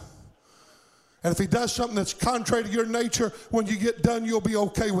harm you. And if he does something that's contrary to your nature, when you get done, you'll be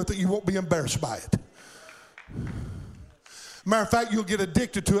okay with it. You won't be embarrassed by it. Matter of fact, you'll get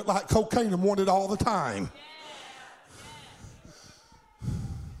addicted to it like cocaine and want it all the time.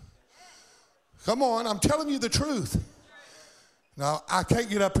 Come on, I'm telling you the truth. Now, I can't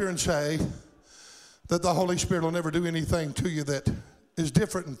get up here and say that the Holy Spirit will never do anything to you that is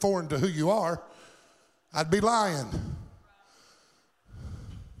different and foreign to who you are. I'd be lying.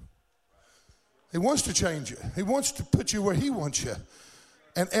 He wants to change you. He wants to put you where he wants you.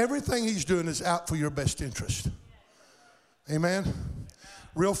 And everything he's doing is out for your best interest. Amen?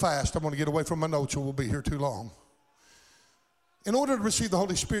 Real fast, I'm going to get away from my notes or we'll be here too long. In order to receive the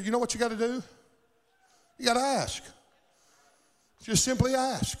Holy Spirit, you know what you got to do? You got to ask. Just simply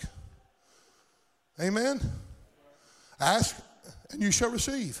ask. Amen? Ask and you shall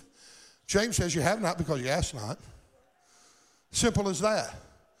receive. James says you have not because you ask not. Simple as that.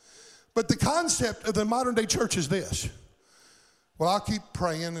 But the concept of the modern day church is this. Well, I'll keep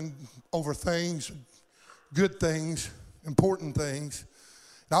praying and over things, good things, important things.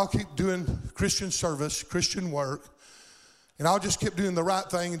 And I'll keep doing Christian service, Christian work. And I'll just keep doing the right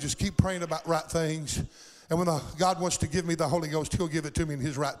thing and just keep praying about right things. And when God wants to give me the Holy Ghost, he'll give it to me in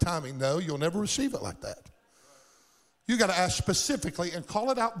his right timing. No, you'll never receive it like that. You got to ask specifically and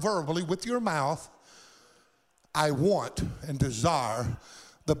call it out verbally with your mouth. I want and desire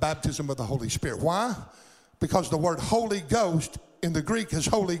the baptism of the Holy Spirit. Why? Because the word Holy Ghost in the Greek is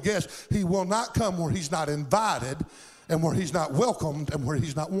holy guest. He will not come where he's not invited and where he's not welcomed and where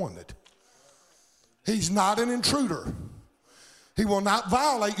he's not wanted. He's not an intruder. He will not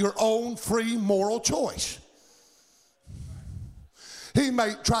violate your own free moral choice. He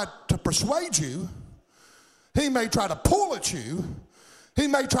may try to persuade you. He may try to pull at you. He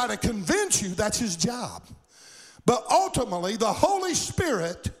may try to convince you. That's his job. But ultimately, the Holy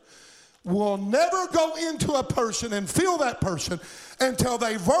Spirit will never go into a person and fill that person until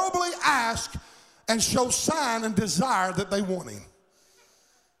they verbally ask and show sign and desire that they want him.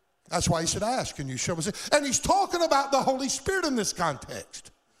 That's why he said, ask and you shall receive. And he's talking about the Holy Spirit in this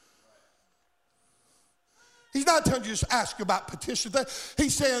context. He's not telling you just ask about petition.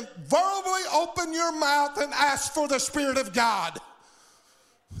 He's saying, verbally open your mouth and ask for the Spirit of God.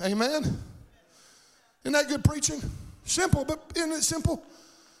 Amen? Isn't that good preaching? Simple, but isn't it simple?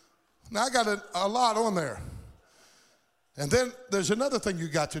 Now, I got a lot on there. And then there's another thing you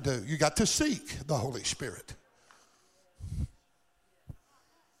got to do. You got to seek the Holy Spirit.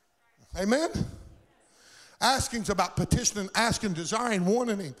 Amen? Asking's about petitioning, asking, desiring,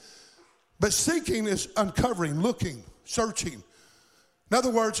 wanting him. But seeking is uncovering, looking, searching. In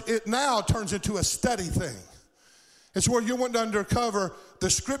other words, it now turns into a study thing. It's where you want to uncover the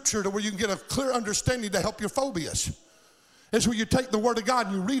scripture to where you can get a clear understanding to help your phobias. It's where you take the Word of God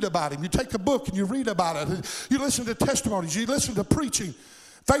and you read about him. You take a book and you read about it. You listen to testimonies. You listen to preaching.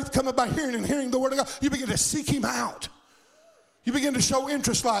 Faith cometh by hearing and hearing the Word of God. You begin to seek him out. You begin to show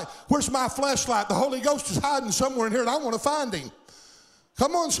interest like, where's my flashlight? The Holy Ghost is hiding somewhere in here and I want to find him.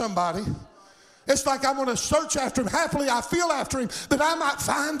 Come on, somebody. It's like I want to search after him. Happily, I feel after him that I might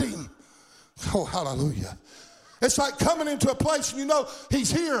find him. Oh, hallelujah. It's like coming into a place and you know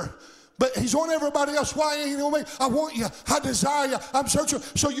he's here, but he's on everybody else. Why ain't he on me? I want you. I desire you. I'm searching.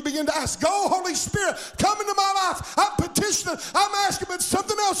 So you begin to ask, go, Holy Spirit, come into my life. I'm petitioning. I'm asking, but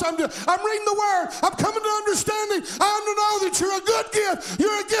something else I'm doing. I'm reading the Word. I'm coming to understanding. I know that you're a good gift.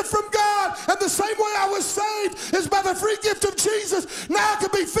 You're a gift from God. And the same way I was saved is by the free gift of Jesus. Now I can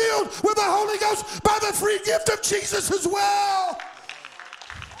be filled with the Holy Ghost by the free gift of Jesus as well.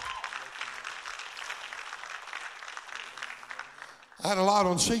 I had a lot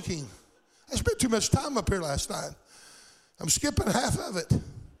on seeking. I spent too much time up here last night. I'm skipping half of it.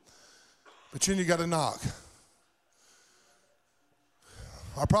 But then you got to knock.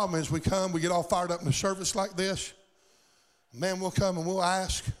 Our problem is we get all fired up in a service like this. Man, we'll come and we'll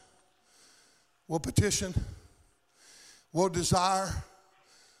ask. We'll petition. We'll desire.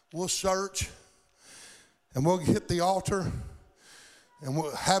 We'll search. And we'll hit the altar. And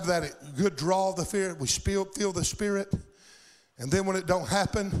we'll have that good draw of the Spirit. We feel the Spirit. And then when it don't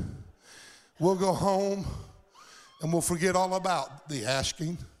happen, we'll go home and we'll forget all about the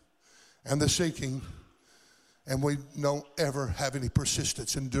asking and the seeking. And we don't ever have any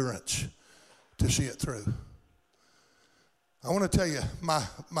persistence, endurance to see it through. I want to tell you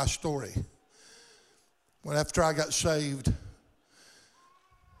my story. When after I got saved,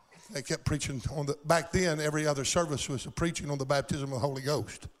 they kept preaching back then every other service was a preaching on the baptism of the Holy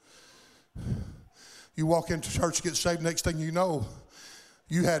Ghost. You walk into church, get saved, next thing you know,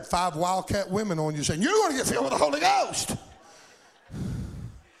 you had 5 wildcat women on you saying, you're going to get filled with the Holy Ghost.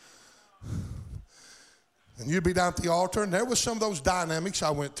 And you'd be down at the altar, and there was some of those dynamics I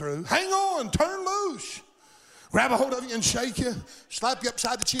went through. Hang on, turn loose. Grab a hold of you and shake you, slap you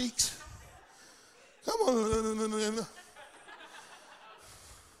upside the cheeks. Come on.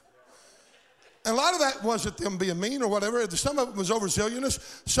 And a lot of that wasn't them being mean or whatever. Some of it was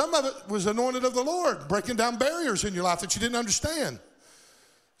overzealousness. Some of it was anointed of the Lord, breaking down barriers in your life that you didn't understand.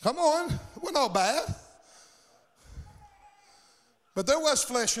 Come on. It wasn't all bad. But there was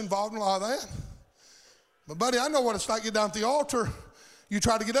flesh involved in a lot of that. But, buddy, I know what it's like to get down at the altar. You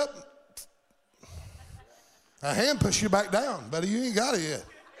try to get up, a hand pushes you back down. Buddy, you ain't got it yet.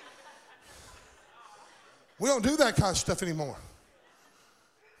 We don't do that kind of stuff anymore.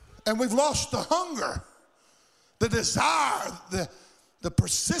 And we've lost the hunger, the desire, the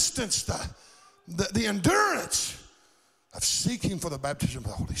persistence, the endurance of seeking for the baptism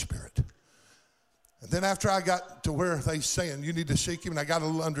of the Holy Spirit. And then after I got to where they saying you need to seek him, and I got a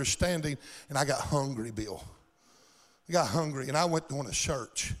little understanding, and I got hungry, Bill. I got hungry, and I went to a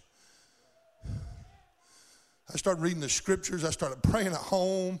church. I started reading the scriptures. I started praying at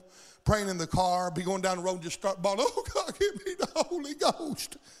home, praying in the car, be going down the road and just start bawling, oh, God, give me the Holy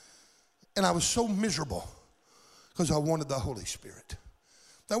Ghost. And I was so miserable because I wanted the Holy Spirit.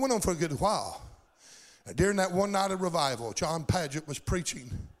 That went on for a good while. And during that one night of revival, John Paget was preaching.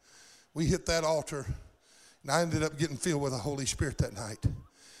 We hit that altar, and I ended up getting filled with the Holy Spirit that night.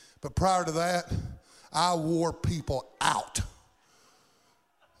 But prior to that, I wore people out.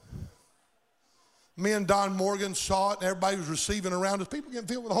 Me and Don Morgan saw it, and everybody was receiving around us. People getting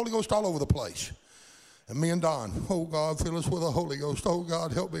filled with the Holy Ghost all over the place. And me and Don, oh, God, fill us with the Holy Ghost. Oh,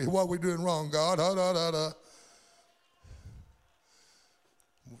 God, help me. What are we doing wrong, God?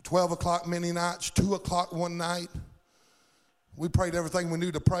 12 o'clock many nights, 2 o'clock one night. We prayed everything we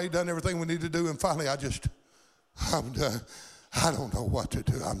knew to pray, done everything we needed to do, and finally I'm done. I don't know what to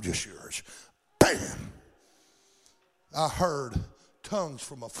do. I'm just yours. Bam! I heard tongues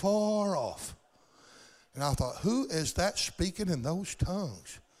from afar off. And I thought, who is that speaking in those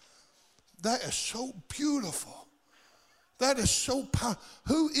tongues? That is so beautiful. That is so powerful.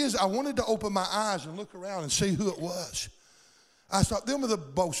 Who is? I wanted to open my eyes and look around and see who it was. I thought, them are the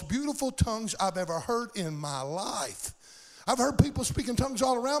most beautiful tongues I've ever heard in my life. I've heard people speak in tongues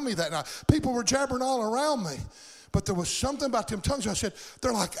all around me that night. People were jabbering all around me. But there was something about them tongues. I said,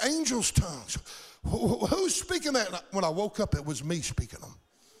 they're like angels' tongues. Who's speaking that? And when I woke up, it was me speaking them.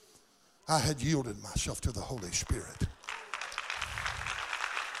 I had yielded myself to the Holy Spirit.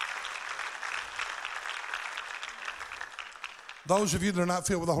 Those of you that are not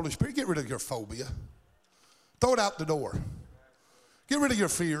filled with the Holy Spirit, get rid of your phobia. Throw it out the door. Get rid of your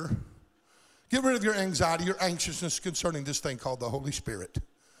fear. Get rid of your anxiety, your anxiousness concerning this thing called the Holy Spirit.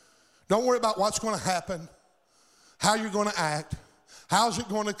 Don't worry about what's going to happen, how you're going to act, how's it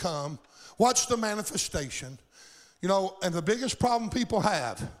going to come, what's the manifestation. You know, and the biggest problem people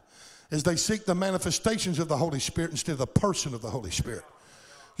have is they seek the manifestations of the Holy Spirit instead of the person of the Holy Spirit.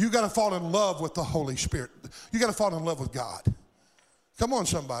 You got to fall in love with the Holy Spirit. You got to fall in love with God. Come on,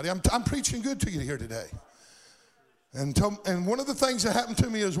 somebody. I'm preaching good to you here today. And one of the things that happened to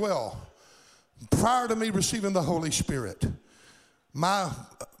me as well, prior to me receiving the Holy Spirit, my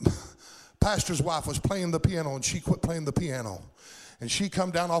pastor's wife was playing the piano, and she quit playing the piano. And she come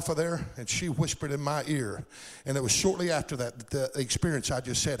down off of there, and she whispered in my ear. And it was shortly after that the experience I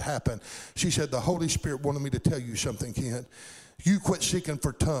just said happened. She said, the Holy Spirit wanted me to tell you something, Ken. You quit seeking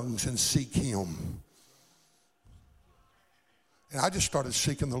for tongues and seek Him. And I just started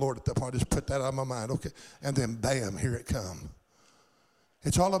seeking the Lord at that point. I just put that out of my mind. Okay. And then, bam, here it come.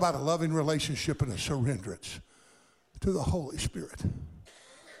 It's all about a loving relationship and a surrenderance to the Holy Spirit.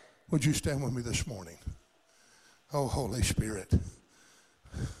 Would you stand with me this morning? Oh, Holy Spirit.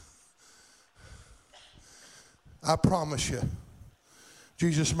 I promise you,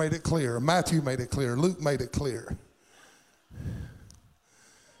 Jesus made it clear. Matthew made it clear. Luke made it clear.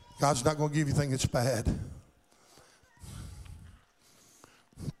 God's not going to give you anything that's bad.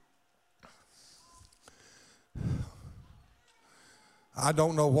 I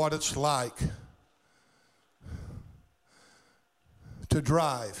don't know what it's like to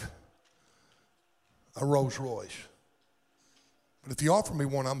drive a Rolls Royce. But if you offer me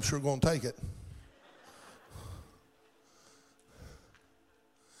one, I'm sure going to take it.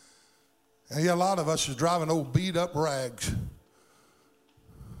 And yeah, a lot of us is driving old beat up rags.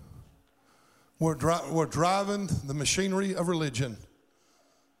 We're driving the machinery of religion.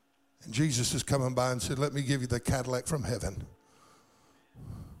 And Jesus is coming by and said, let me give you the Cadillac from heaven.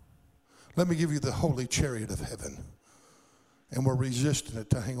 Let me give you the holy chariot of heaven. And we're resisting it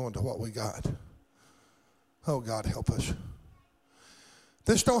to hang on to what we got. Oh, God, help us.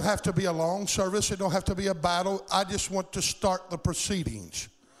 This don't have to be a long service. It don't have to be a battle. I just want to start the proceedings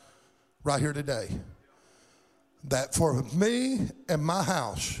right here today. That for me and my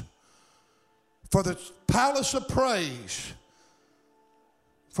house, for the palace of praise,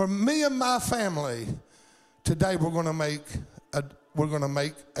 for me and my family, today we're going to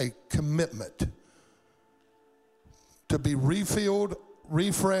make a commitment to be refilled,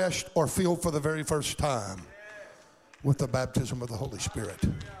 refreshed, or filled for the very first time with the baptism of the Holy Spirit.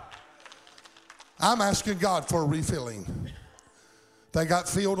 I'm asking God for a refilling. They got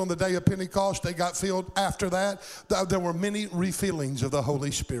filled on the day of Pentecost. They got filled after that. There were many refillings of the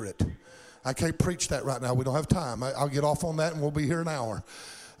Holy Spirit. I can't preach that right now. We don't have time. I'll get off on that and we'll be here an hour.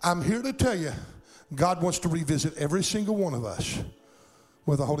 I'm here to tell you, God wants to revisit every single one of us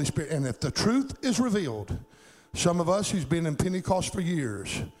with the Holy Spirit. And if the truth is revealed, some of us who's been in Pentecost for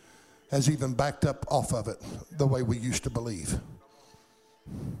years has even backed up off of it the way we used to believe.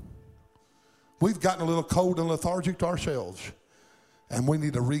 We've gotten a little cold and lethargic to ourselves, and we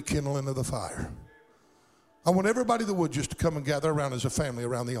need a rekindling of the fire. I want everybody that would just to come and gather around as a family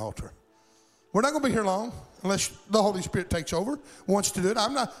around the altar. We're not going to be here long unless the Holy Spirit takes over, wants to do it.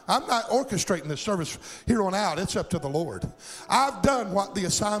 I'm not orchestrating this service here on out. It's up to the Lord. I've done what the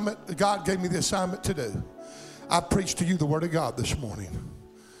assignment, God gave me the assignment to do. I preached to you the Word of God this morning.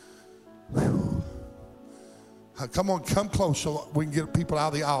 Whew. Come on, come close so we can get people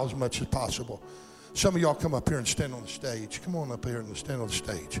out of the aisle as much as possible. Some of y'all come up here and stand on the stage. Come on up here and stand on the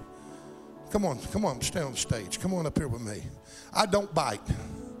stage. Come on, stand on the stage. Come on up here with me. I don't bite.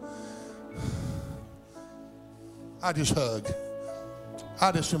 I just hug.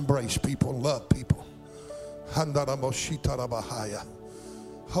 I just embrace people, love people.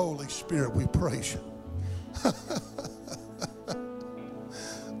 Holy Spirit, we praise you.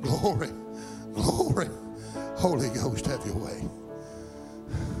 Glory, glory. Holy Ghost, have your way.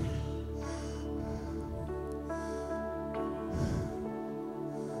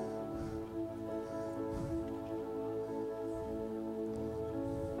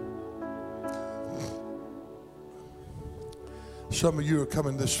 Some of you are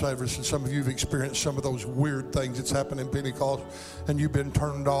coming to this service, and some of you have experienced some of those weird things that's happened in Pentecost, and you've been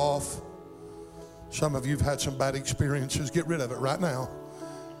turned off. Some of you have had some bad experiences. Get rid of it right now.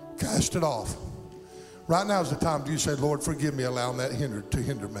 Cast it off. Right now is the time you say, Lord, forgive me allowing that to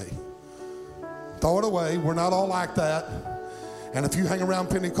hinder me. Throw it away. We're not all like that. And if you hang around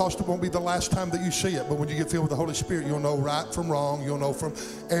Pentecost, it won't be the last time that you see it. But when you get filled with the Holy Spirit, you'll know right from wrong. You'll know from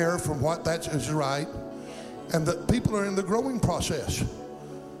error from what that is right. And that people are in the growing process.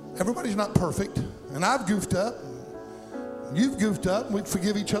 Everybody's not perfect. And I've goofed up. You've goofed up. And we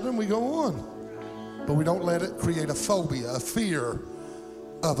forgive each other and we go on. But we don't let it create a phobia, a fear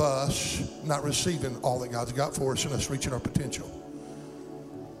of us not receiving all that God's got for us and us reaching our potential.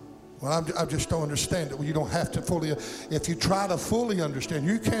 Well, I just don't understand it. Well, you don't have to fully. If you try to fully understand,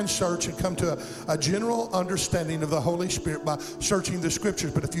 you can search and come to a general understanding of the Holy Spirit by searching the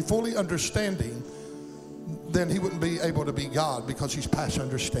Scriptures. But if you fully understanding, then He wouldn't be able to be God because He's past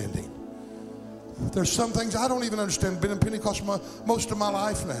understanding. There's some things I don't even understand. Been in Pentecost most of my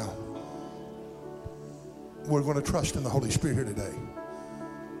life now. We're going to trust in the Holy Spirit here today.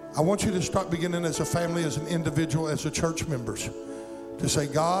 I want you to start beginning as a family, as an individual, as a church members, to say,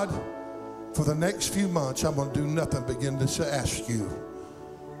 God, for the next few months, I'm going to do nothing but begin to ask you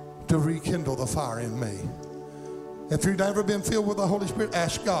to rekindle the fire in me. If you've never been filled with the Holy Spirit,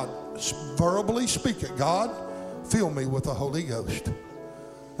 ask God. Verbally speak it. God, fill me with the Holy Ghost.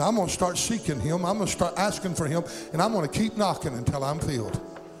 Now, I'm going to start seeking Him. I'm going to start asking for Him, and I'm going to keep knocking until I'm filled.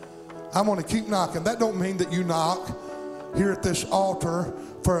 I'm going to keep knocking. That don't mean that you knock here at this altar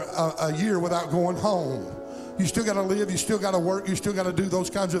for a year without going home. You still got to live. You still got to work. You still got to do those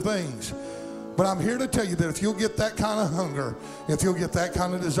kinds of things. But I'm here to tell you that if you'll get that kind of hunger, if you'll get that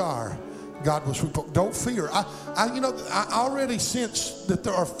kind of desire, God will sweep up. Don't fear. I already sense that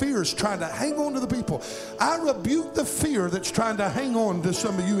there are fears trying to hang on to the people. I rebuke the fear that's trying to hang on to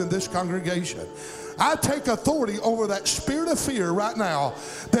some of you in this congregation. I take authority over that spirit of fear right now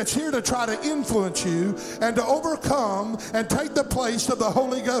that's here to try to influence you and to overcome and take the place of the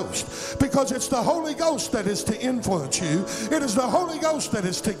Holy Ghost. Because it's the Holy Ghost that is to influence you. It is the Holy Ghost that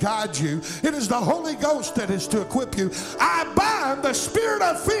is to guide you. It is the Holy Ghost that is to equip you. I bind the spirit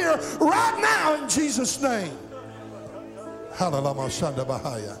of fear right now in Jesus' name.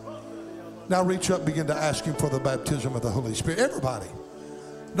 Hallelujah. Now reach up, begin to ask Him for the baptism of the Holy Spirit. Everybody.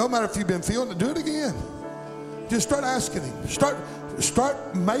 No matter if you've been feeling it, do it again. Just start asking Him.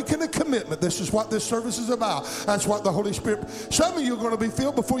 Start making a commitment. This is what this service is about. That's what the Holy Spirit. Some of you are going to be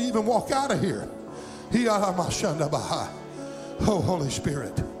filled before you even walk out of here. Oh, Holy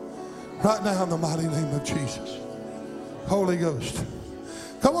Spirit. Right now in the mighty name of Jesus. Holy Ghost.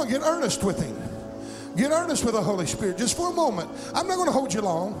 Come on, get earnest with Him. Get earnest with the Holy Spirit. Just for a moment. I'm not going to hold you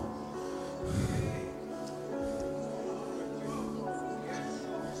long.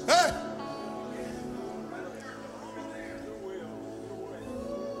 Hey!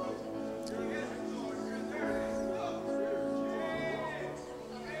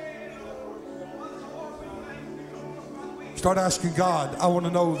 Start asking God, I want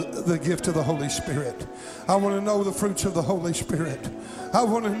to know the gift of the Holy Spirit. I want to know the fruits of the Holy Spirit. I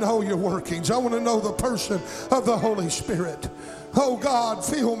want to know your workings. I want to know the person of the Holy Spirit. Oh God,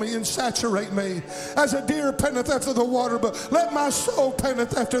 fill me and saturate me as a deer panteth after the water, but let my soul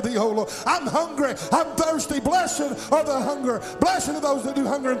panteth after thee, O Lord. I'm hungry. I'm thirsty. Blessed are the hunger. Blessed are those that do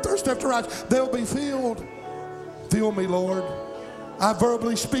hunger and thirst after righteousness. They'll be filled. Fill me, Lord. I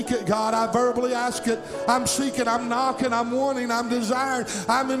verbally speak it, God. I verbally ask it. I'm seeking. I'm knocking. I'm wanting. I'm desiring.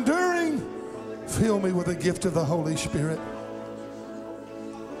 I'm enduring. Fill me with the gift of the Holy Spirit.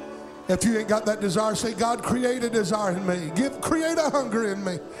 If you ain't got that desire, say, God, create a desire in me. Create a hunger in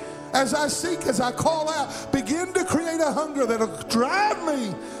me. As I seek, as I call out, begin to create a hunger that'll drive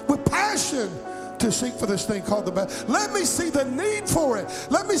me with passion to seek for this thing called the baptism. Let me see the need for it.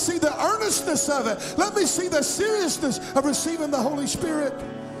 Let me see the earnestness of it. Let me see the seriousness of receiving the Holy Spirit.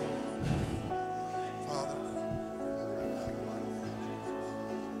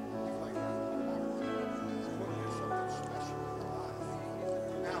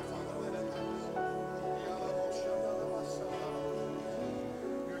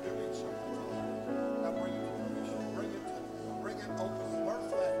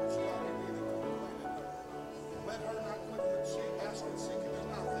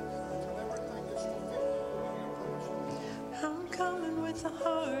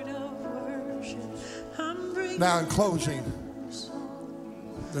 Now, in closing,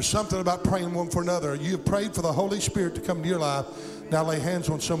 there's something about praying one for another. You have prayed for the Holy Spirit to come to your life. Now lay hands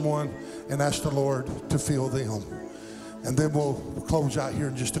on someone and ask the Lord to fill them. And then we'll close out here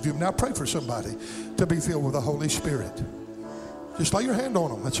in just a few. Now pray for somebody to be filled with the Holy Spirit. Just lay your hand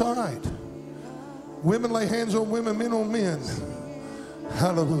on them. That's all right. Women lay hands on women, men on men.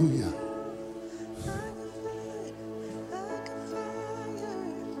 Hallelujah.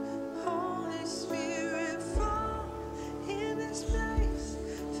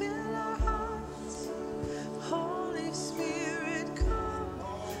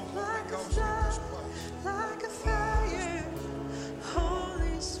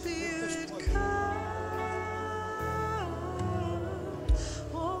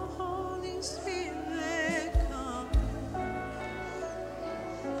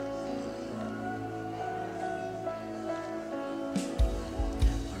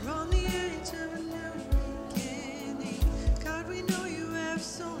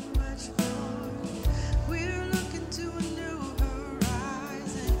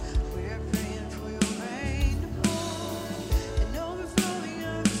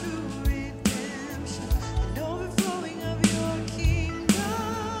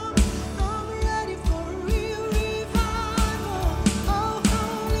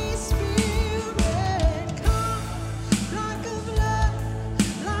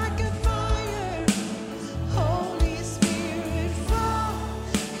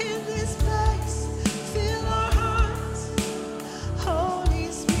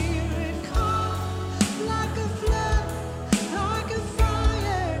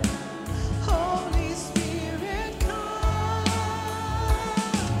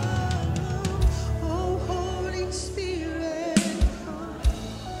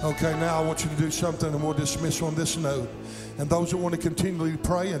 Okay, now I want you to do something, and we'll dismiss on this note. And those that want to continually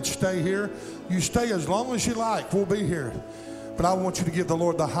pray and stay here, you stay as long as you like. We'll be here. But I want you to give the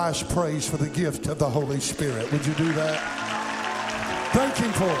Lord the highest praise for the gift of the Holy Spirit. Would you do that? Thank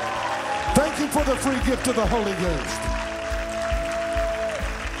Him for it. Thank Him for the free gift of the Holy Ghost.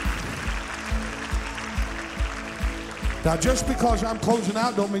 Now, just because I'm closing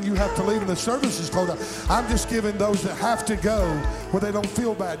out don't mean you have to leave and the service is closed out. I'm just giving those that have to go where they don't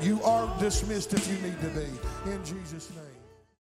feel bad. You are dismissed if you need to be. In Jesus' name.